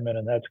environment,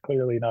 and that's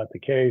clearly not the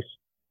case.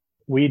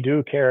 We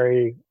do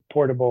carry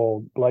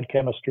portable blood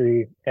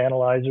chemistry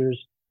analyzers,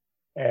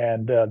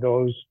 and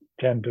those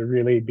tend to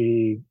really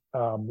be,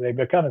 they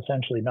become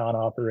essentially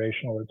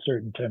non-operational at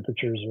certain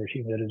temperatures or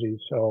humidity.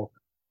 So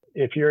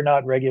if you're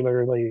not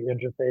regularly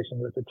interfacing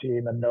with the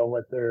team and know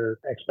what their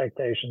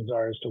expectations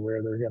are as to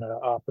where they're going to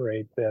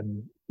operate,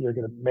 then you're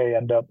may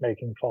end up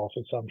making false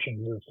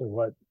assumptions as to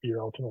what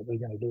you're ultimately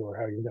going to do or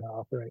how you're going to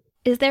operate.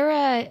 Is there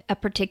a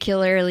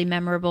particularly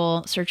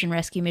memorable search and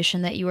rescue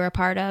mission that you were a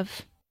part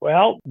of?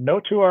 Well, no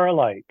two are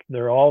alike.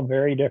 They're all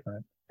very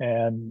different.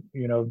 And,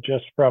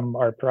 just from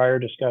our prior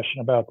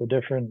discussion about the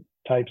different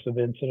types of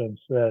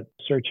incidents that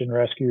search and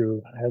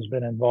rescue has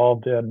been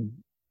involved in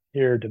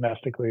here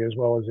domestically as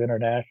well as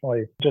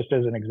internationally. Just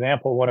as an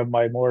example, one of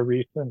my more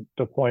recent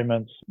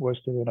deployments was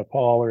to the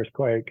Nepal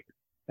earthquake.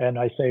 And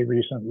I say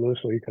recent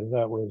loosely because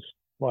that was,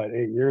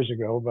 8 years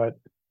ago. But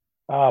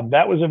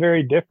that was a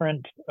very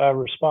different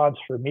response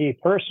for me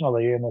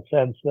personally, in the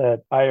sense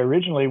that I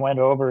originally went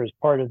over as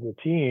part of the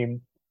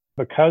team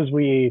because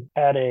we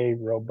had a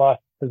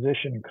robust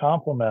physician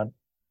complement.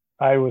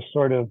 I was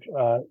sort of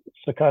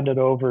seconded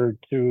over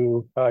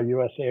to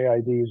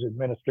USAID's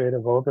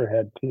administrative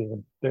overhead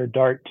team, their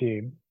DART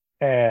team,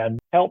 and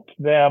helped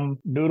them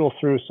noodle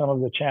through some of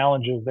the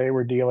challenges they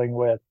were dealing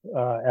with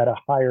at a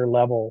higher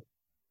level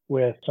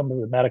with some of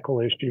the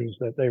medical issues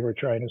that they were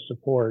trying to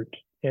support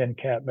in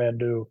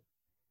Kathmandu.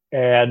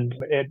 And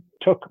it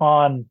took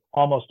on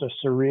almost a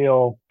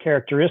surreal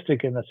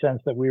characteristic in the sense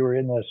that we were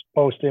in this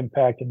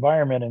post-impact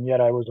environment, and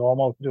yet I was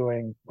almost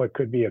doing what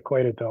could be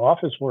equated to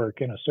office work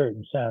in a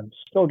certain sense,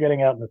 still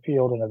getting out in the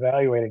field and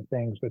evaluating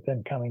things, but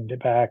then coming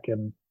back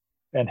and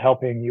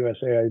helping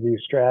USAID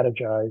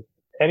strategize.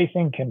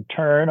 Anything can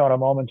turn on a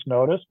moment's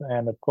notice.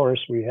 And of course,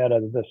 we had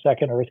the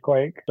second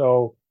earthquake.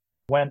 So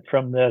went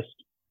from this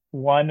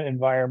one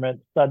environment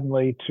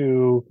suddenly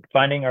to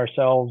finding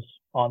ourselves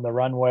on the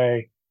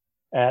runway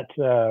at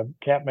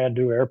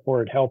Kathmandu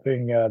Airport,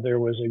 helping. There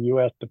was a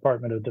U.S.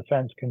 Department of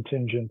Defense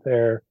contingent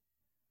there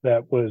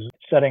that was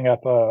setting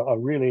up a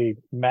really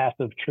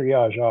massive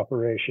triage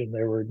operation.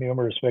 There were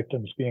numerous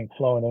victims being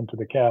flown into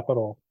the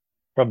capital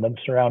from the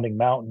surrounding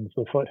mountains,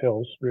 the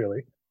foothills,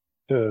 really,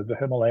 to the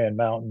Himalayan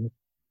mountains.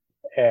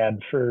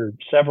 And for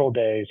several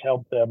days,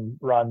 helped them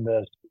run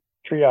this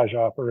triage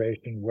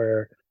operation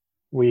where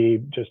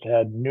we just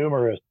had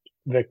numerous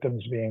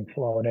victims being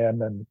flown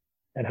in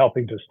and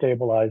helping to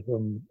stabilize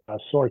them,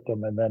 sort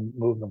them, and then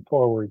move them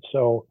forward.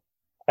 So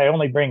I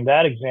only bring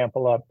that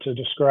example up to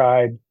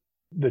describe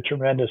the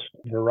tremendous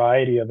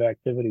variety of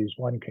activities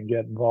one can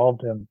get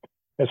involved in.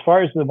 As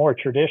far as the more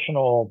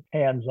traditional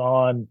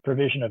hands-on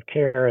provision of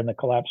care in the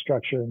collapse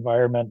structure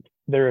environment,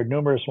 there are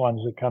numerous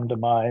ones that come to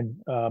mind.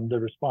 The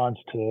response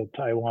to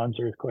Taiwan's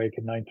earthquake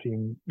in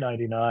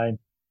 1999,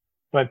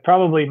 but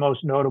probably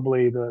most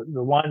notably the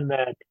one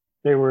that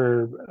there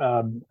were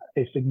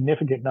a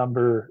significant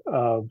number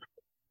of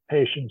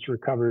patients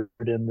recovered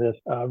in this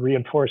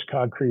reinforced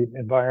concrete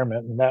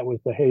environment, and that was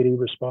the Haiti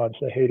response,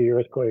 the Haiti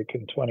earthquake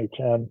in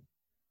 2010.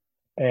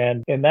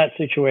 And in that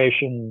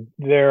situation,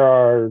 there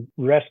are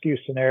rescue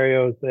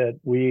scenarios that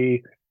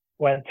we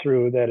went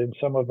through that in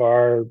some of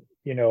our,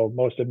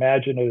 most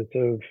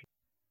imaginative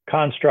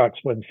constructs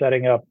when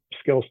setting up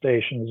skill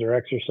stations or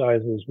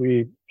exercises,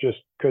 we just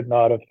could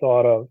not have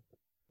thought of.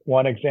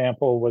 One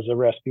example was a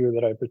rescue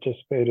that I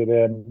participated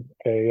in,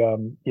 a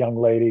young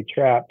lady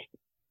trapped.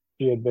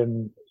 She had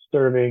been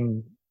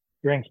serving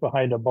drinks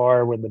behind a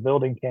bar when the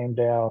building came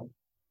down,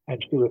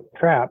 and she was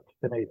trapped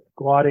in a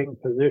squatting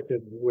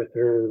position with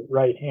her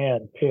right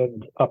hand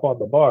pinned up on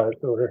the bar.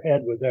 So her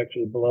head was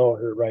actually below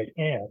her right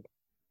hand.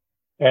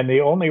 And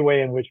the only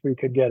way in which we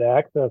could get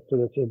access to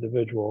this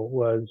individual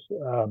was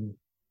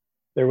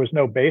there was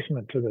no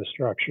basement to the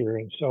structure.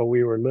 And so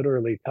we were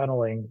literally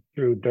tunneling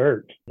through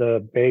dirt,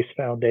 the base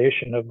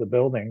foundation of the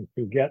building,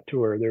 to get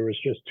to her. There was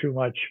just too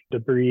much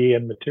debris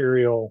and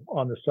material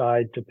on the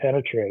side to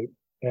penetrate.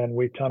 And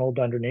we tunneled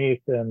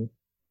underneath and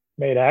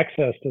made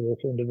access to this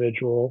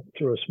individual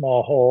through a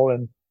small hole.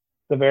 And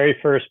the very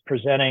first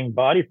presenting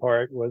body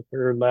part was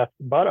her left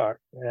buttock.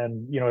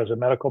 And, as a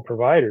medical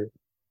provider,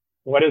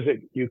 what is it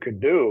you could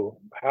do?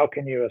 How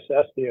can you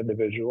assess the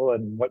individual,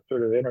 and what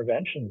sort of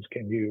interventions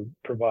can you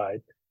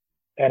provide?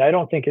 And I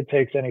don't think it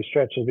takes any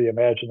stretch of the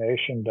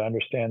imagination to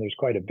understand there's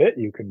quite a bit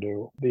you can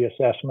do. The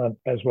assessment,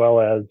 as well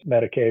as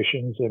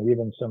medications and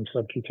even some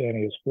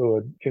subcutaneous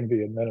fluid, can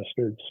be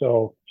administered.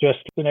 So just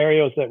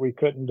scenarios that we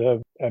couldn't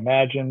have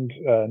imagined,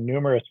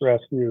 numerous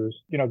rescues,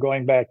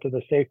 going back to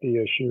the safety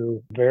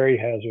issue, very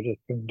hazardous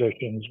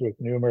conditions with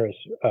numerous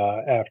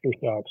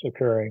aftershocks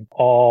occurring,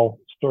 all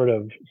sort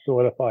of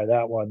solidify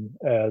that one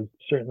as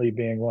certainly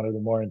being one of the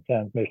more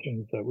intense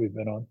missions that we've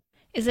been on.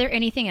 Is there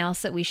anything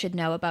else that we should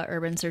know about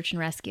urban search and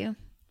rescue?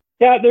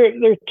 Yeah,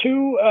 there are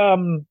two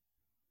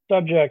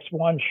subjects,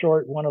 one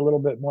short, one a little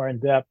bit more in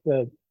depth,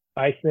 that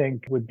I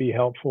think would be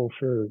helpful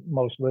for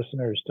most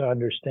listeners to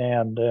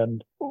understand.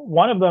 And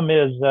one of them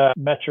is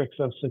metrics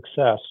of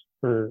success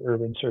for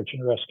urban search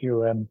and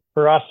rescue. And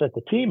for us at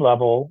the team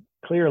level,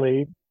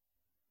 clearly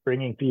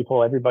bringing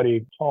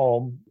everybody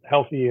home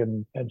healthy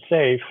and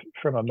safe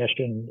from a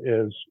mission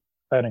is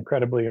an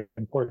incredibly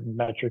important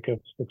metric of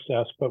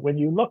success. But when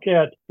you look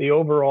at the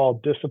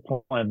overall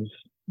disciplines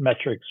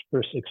metrics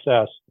for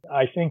success,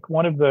 I think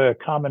one of the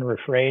common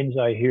refrains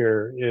I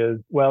hear is,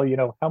 well,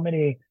 how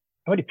many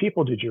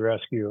people did you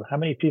rescue? How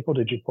many people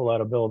did you pull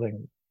out of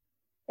buildings?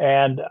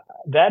 And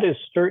that is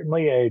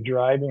certainly a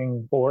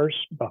driving force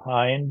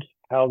behind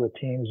how the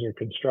teams are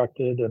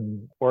constructed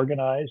and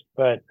organized.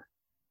 But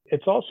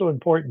it's also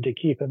important to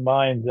keep in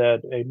mind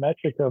that a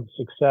metric of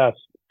success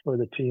for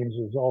the teams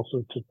is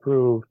also to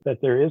prove that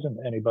there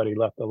isn't anybody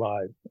left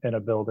alive in a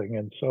building.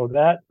 And so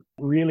that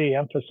really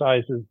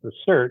emphasizes the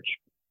search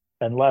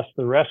and less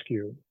the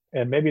rescue.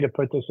 And maybe to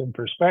put this in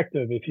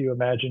perspective, if you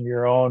imagine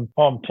your own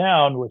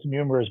hometown with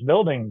numerous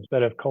buildings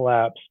that have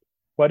collapsed,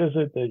 what is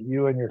it that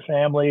you and your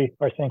family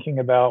are thinking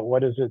about?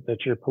 What is it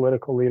that your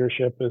political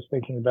leadership is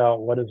thinking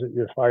about? What is it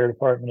your fire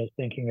department is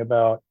thinking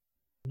about?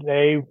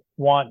 They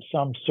want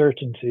some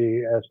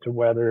certainty as to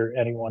whether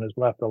anyone is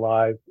left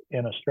alive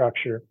in a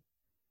structure.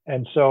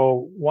 And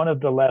so one of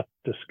the less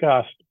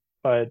discussed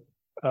but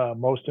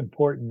most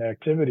important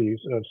activities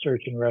of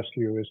search and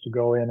rescue is to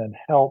go in and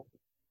help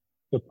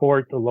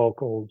support the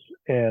locals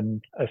in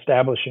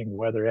establishing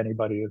whether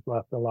anybody is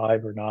left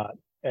alive or not.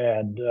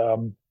 And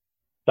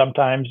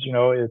sometimes,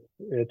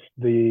 it's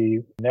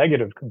the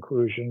negative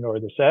conclusion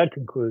or the sad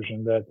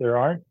conclusion that there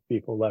aren't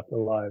people left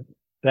alive.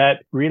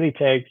 That really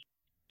takes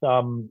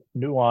some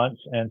nuance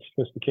and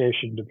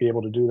sophistication to be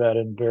able to do that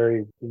in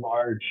very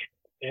large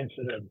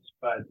incidents.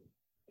 But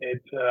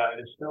it's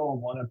still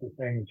one of the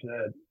things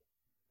that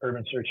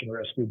urban search and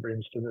rescue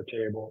brings to the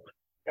table.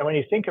 And when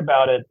you think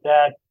about it,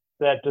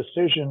 that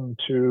decision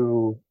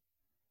to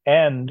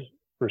end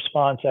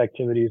response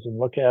activities and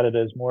look at it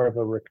as more of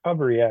a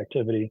recovery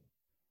activity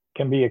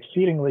can be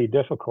exceedingly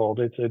difficult.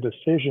 It's a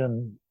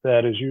decision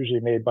that is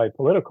usually made by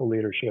political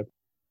leadership.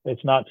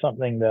 It's not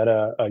something that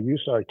a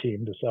USAR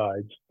team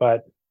decides,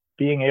 but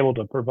being able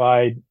to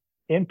provide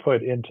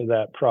input into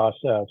that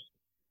process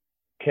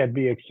can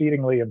be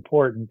exceedingly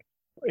important.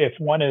 If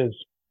one is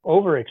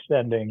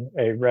overextending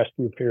a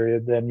rescue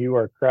period, then you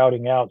are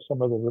crowding out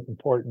some of the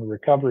important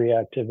recovery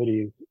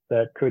activities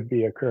that could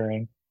be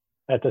occurring.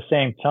 At the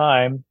same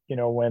time,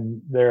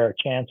 when there are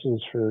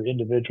chances for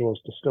individuals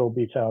to still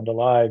be found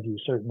alive, you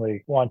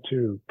certainly want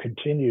to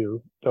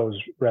continue those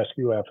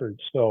rescue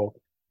efforts. So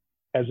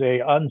as a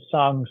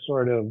unsung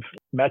sort of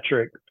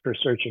metric for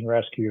search and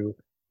rescue,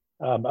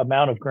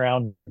 amount of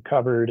ground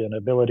covered and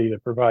ability to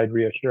provide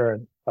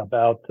reassurance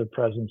about the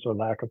presence or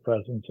lack of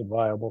presence of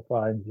viable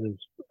finds is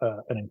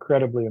an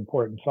incredibly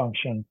important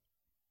function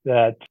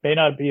that may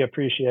not be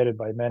appreciated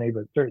by many,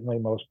 but certainly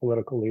most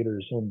political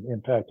leaders in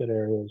impacted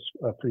areas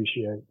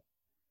appreciate.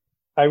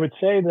 I would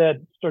say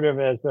that sort of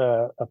as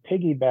a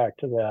piggyback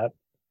to that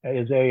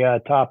is a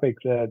topic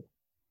that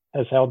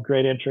has held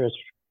great interest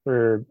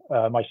for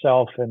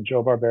myself and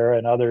Joe Barbera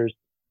and others.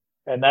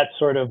 And that's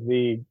sort of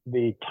the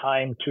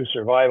time to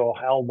survival.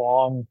 How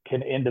long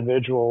can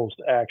individuals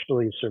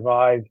actually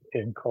survive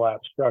in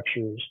collapsed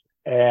structures?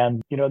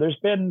 And, there's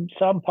been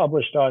some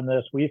published on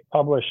this. We've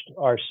published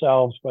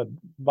ourselves, but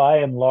by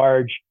and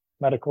large,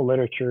 medical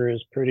literature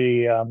is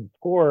pretty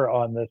poor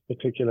on this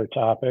particular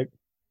topic.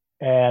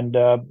 And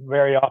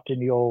very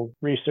often you'll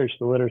research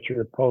the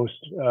literature post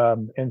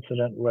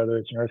incident, whether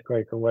it's an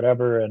earthquake or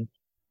whatever, and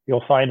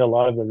you'll find a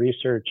lot of the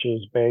research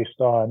is based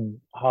on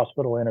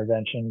hospital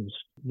interventions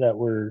that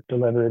were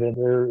delivered, and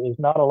there is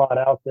not a lot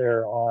out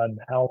there on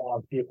how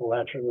long people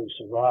actually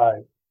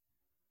survive.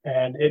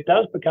 And it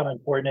does become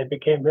important. It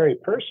became very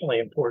personally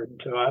important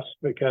to us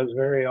because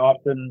very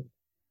often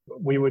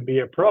we would be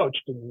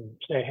approached and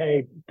say,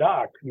 hey,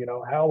 doc,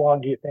 how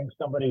long do you think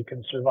somebody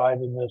can survive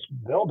in this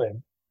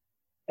building?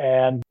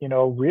 And,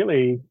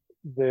 really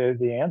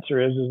the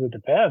answer is it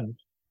depends.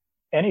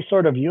 Any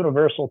sort of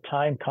universal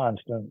time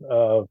constant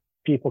of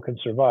people can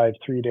survive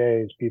 3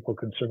 days, people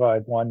can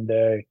survive 1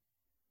 day.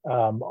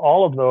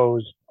 All of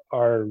those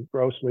are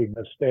grossly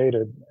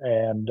misstated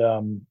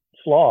and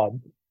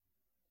flawed.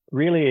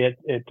 Really,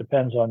 it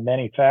depends on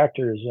many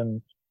factors.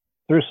 And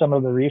through some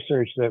of the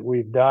research that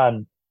we've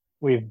done,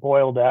 we've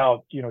boiled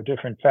out,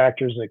 different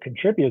factors that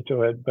contribute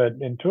to it. But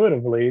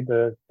intuitively,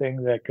 the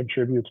thing that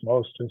contributes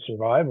most to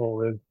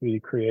survival is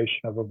the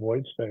creation of a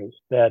void space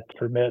that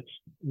permits,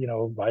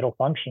 vital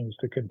functions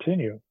to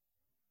continue.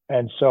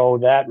 And so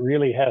that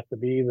really has to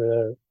be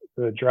the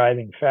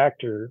driving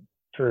factor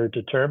for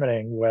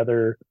determining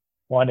whether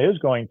one is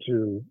going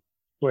to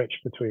switch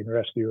between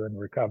rescue and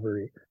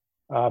recovery.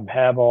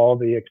 Have all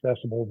the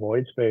accessible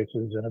void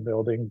spaces in a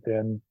building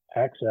been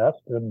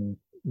accessed and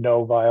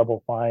no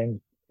viable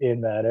finds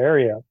in that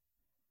area?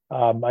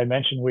 I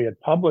mentioned we had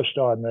published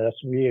on this.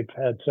 We have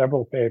had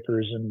several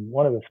papers, and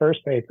one of the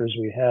first papers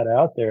we had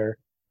out there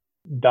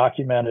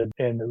documented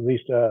in at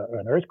least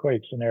an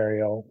earthquake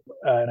scenario,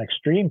 an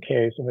extreme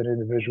case of an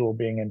individual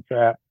being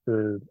entrapped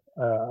for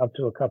up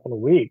to a couple of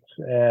weeks.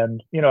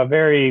 And,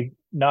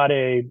 not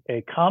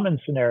a common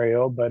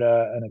scenario, but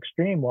an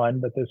extreme one.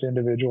 But this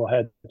individual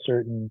had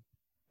certain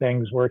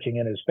things working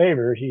in his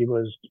favor. He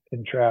was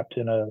entrapped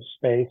in a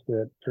space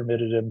that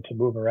permitted him to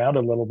move around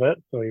a little bit,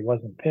 so he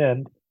wasn't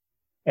pinned.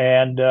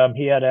 And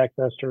he had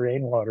access to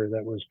rainwater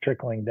that was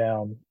trickling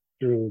down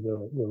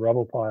through the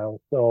rubble pile.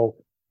 So,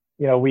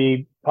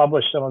 we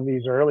published some of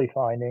these early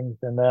findings,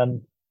 and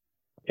then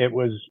it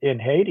was in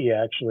Haiti,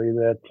 actually,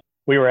 that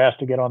we were asked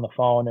to get on the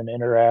phone and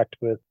interact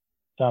with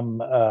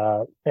some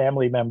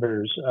family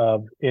members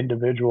of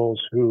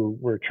individuals who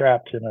were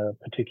trapped in a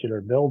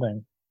particular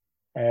building.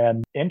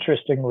 And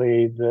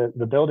interestingly,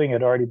 the building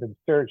had already been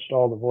searched,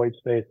 all the void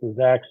spaces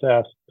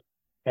accessed,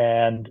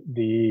 and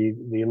the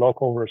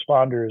local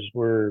responders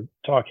were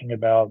talking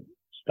about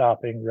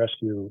stopping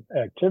rescue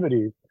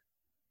activities.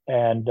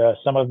 And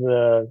some of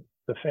the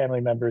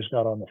family members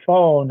got on the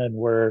phone and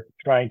were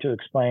trying to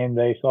explain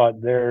they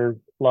thought their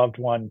loved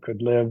one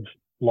could live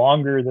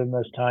longer than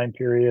this time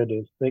period.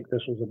 I think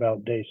this was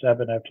about day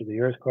 7 after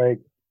the earthquake.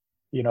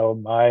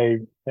 My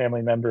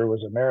family member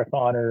was a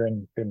marathoner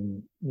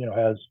and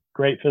has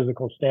great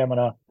physical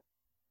stamina.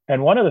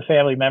 And one of the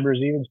family members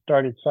even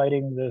started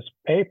citing this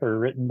paper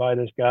written by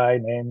this guy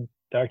named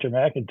Dr.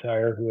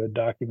 Macintyre, who had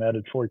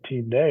documented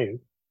 14 days.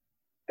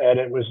 And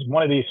it was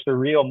one of these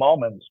surreal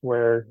moments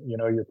where,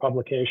 your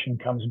publication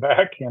comes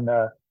back in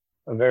a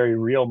very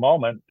real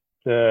moment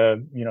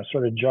to,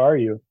 sort of jar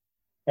you.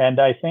 And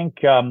I think,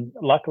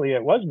 luckily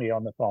it was me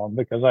on the phone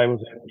because I was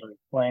able to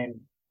explain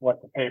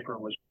what the paper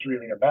was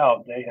really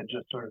about. They had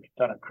just sort of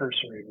done a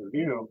cursory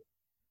review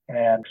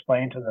and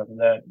explained to them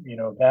that,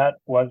 that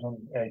wasn't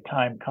a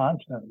time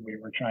constant we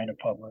were trying to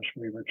publish.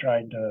 We were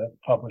trying to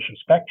publish a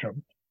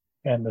spectrum,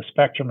 and the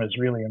spectrum is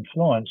really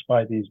influenced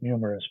by these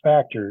numerous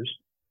factors,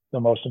 the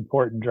most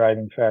important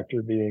driving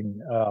factor being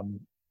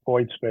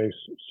void space,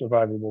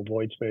 survivable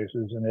void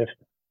spaces. And if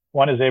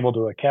one is able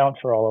to account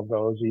for all of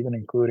those, even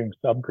including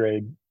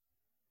subgrade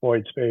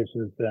void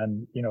spaces,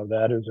 then,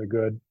 that is a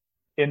good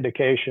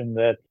indication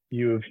that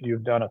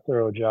you've done a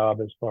thorough job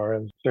as far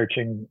as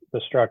searching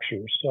the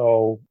structures.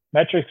 So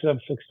metrics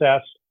of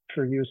success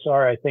for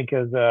USAR, I think,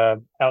 is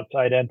a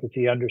outside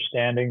entity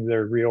understanding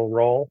their real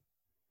role.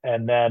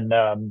 And then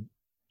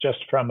just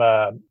from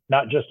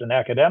not just an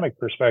academic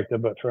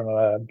perspective, but from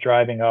a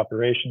driving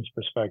operations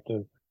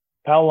perspective,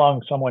 how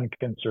long someone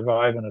can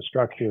survive in a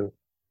structure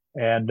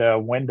and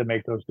when to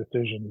make those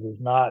decisions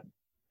is not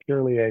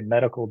purely a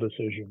medical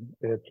decision.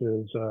 It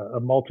is a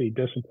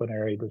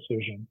multidisciplinary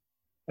decision.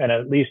 And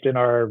at least in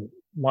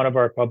one of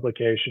our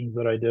publications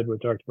that I did with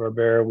Dr.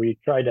 Barbera, we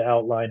tried to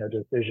outline a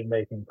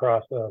decision-making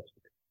process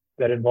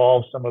that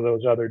involves some of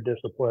those other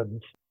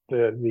disciplines,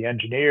 the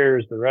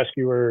engineers, the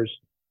rescuers,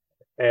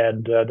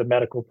 and the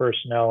medical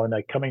personnel, and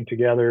coming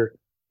together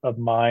of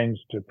minds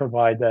to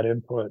provide that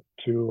input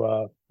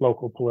to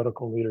local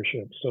political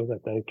leadership so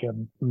that they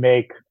can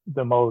make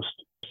the most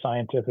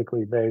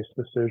scientifically based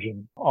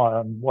decision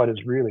on what is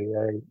really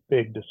a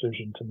big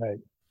decision to make.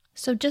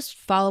 So just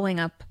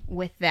following up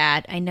with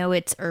that, I know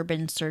it's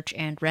urban search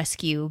and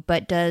rescue,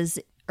 but does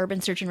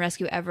urban search and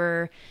rescue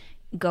ever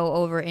go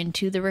over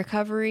into the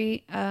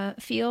recovery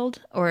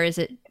field, or is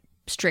it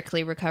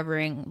strictly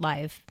recovering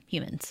live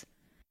humans?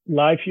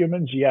 Live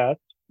humans, yes.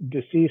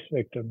 Deceased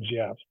victims,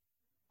 yes.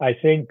 I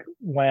think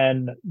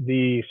when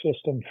the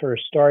system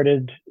first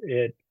started,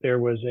 there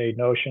was a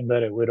notion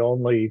that it would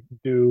only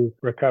do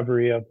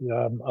recovery of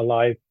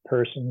alive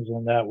persons,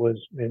 and that was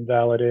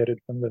invalidated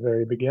from the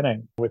very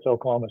beginning with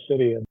Oklahoma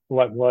City and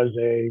what was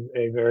a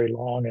very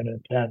long and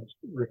intense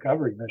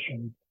recovery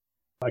mission.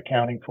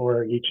 accounting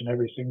for each and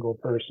every single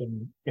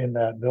person in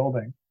that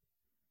building.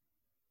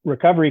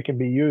 Recovery can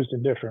be used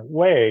in different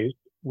ways.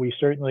 We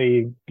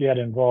certainly get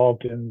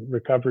involved in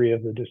recovery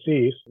of the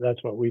deceased.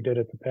 That's what we did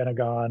at the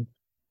Pentagon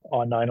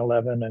on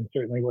 9/11, and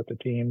certainly what the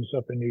teams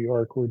up in New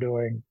York were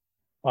doing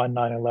on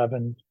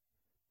 9/11.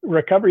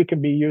 Recovery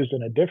can be used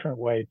in a different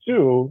way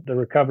too, the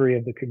recovery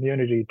of the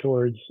community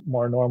towards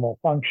more normal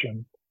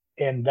function.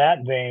 In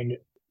that vein,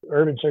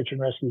 urban search and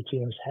rescue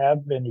teams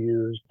have been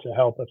used to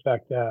help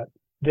affect that.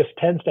 This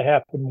tends to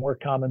happen more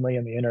commonly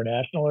in the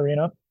international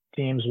arena.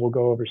 Teams will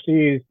go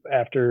overseas.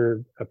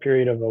 After a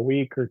period of a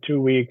week or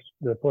 2 weeks,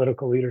 the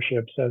political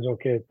leadership says,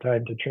 okay, it's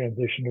time to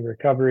transition to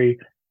recovery.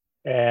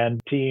 And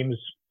teams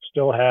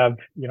still have,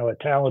 a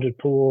talented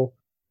pool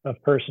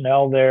of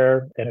personnel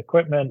there and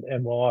equipment,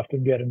 and will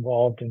often get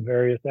involved in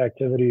various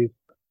activities.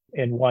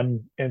 In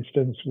one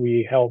instance,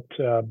 we helped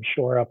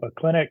shore up a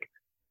clinic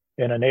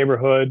in a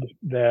neighborhood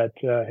that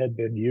had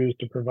been used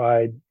to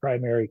provide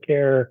primary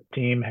care.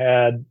 Team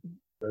had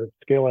the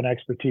skill and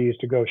expertise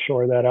to go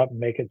shore that up and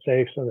make it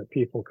safe so that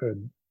people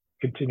could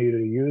continue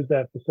to use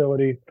that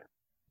facility.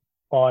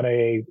 On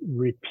a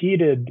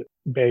repeated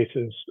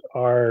basis,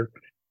 our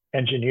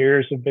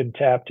engineers have been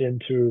tapped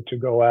into to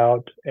go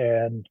out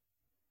and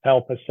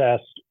help assess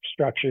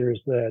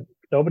structures that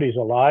nobody's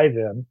alive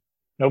in,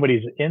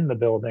 nobody's in the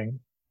building,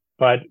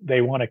 but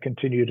they want to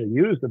continue to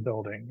use the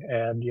building.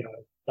 And, in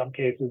some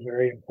cases,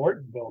 very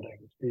important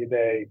buildings, be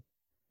they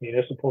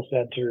municipal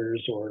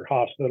centers or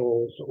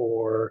hospitals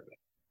or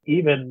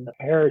even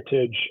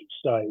heritage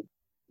site,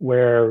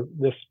 where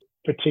this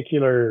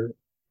particular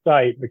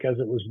site, because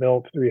it was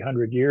built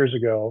 300 years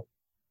ago,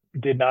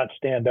 did not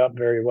stand up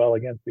very well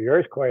against the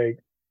earthquake.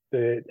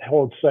 It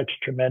holds such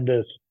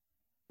tremendous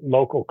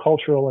local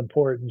cultural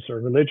importance or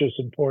religious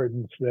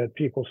importance that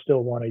people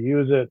still want to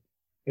use it.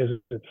 Is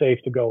it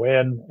safe to go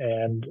in?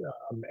 And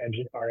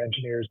our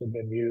engineers have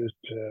been used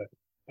to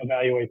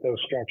evaluate those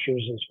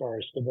structures as far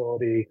as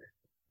stability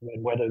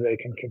and whether they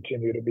can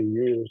continue to be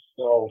used.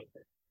 So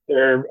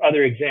there are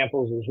other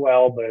examples as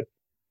well, but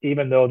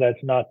even though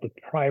that's not the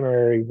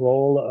primary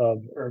role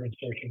of urban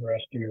search and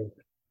rescue,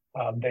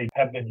 they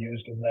have been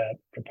used in that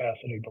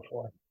capacity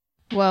before.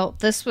 Well,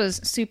 this was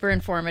super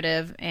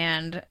informative,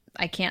 and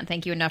I can't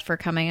thank you enough for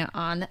coming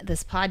on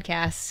this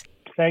podcast.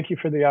 Thank you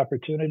for the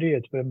opportunity.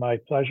 It's been my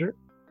pleasure.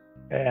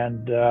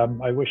 And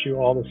I wish you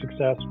all the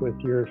success with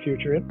your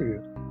future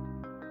interviews.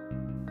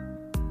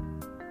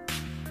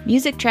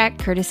 Music track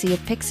courtesy of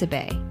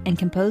Pixabay and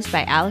composed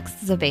by Alex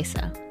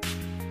Zavesa.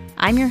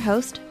 I'm your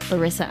host,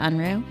 Larissa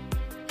Unruh,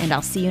 and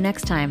I'll see you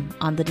next time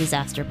on The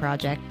Disaster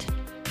Project.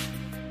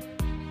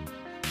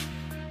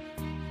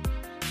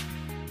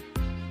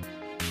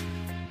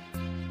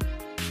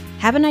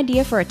 Have an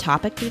idea for a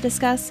topic to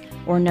discuss,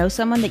 or know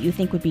someone that you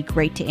think would be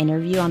great to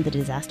interview on The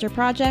Disaster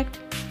Project?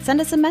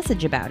 Send us a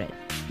message about it.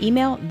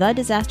 Email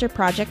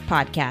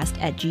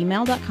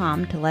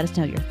thedisasterprojectpodcast@gmail.com to let us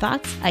know your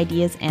thoughts,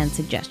 ideas, and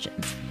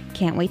suggestions.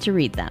 Can't wait to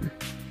read them.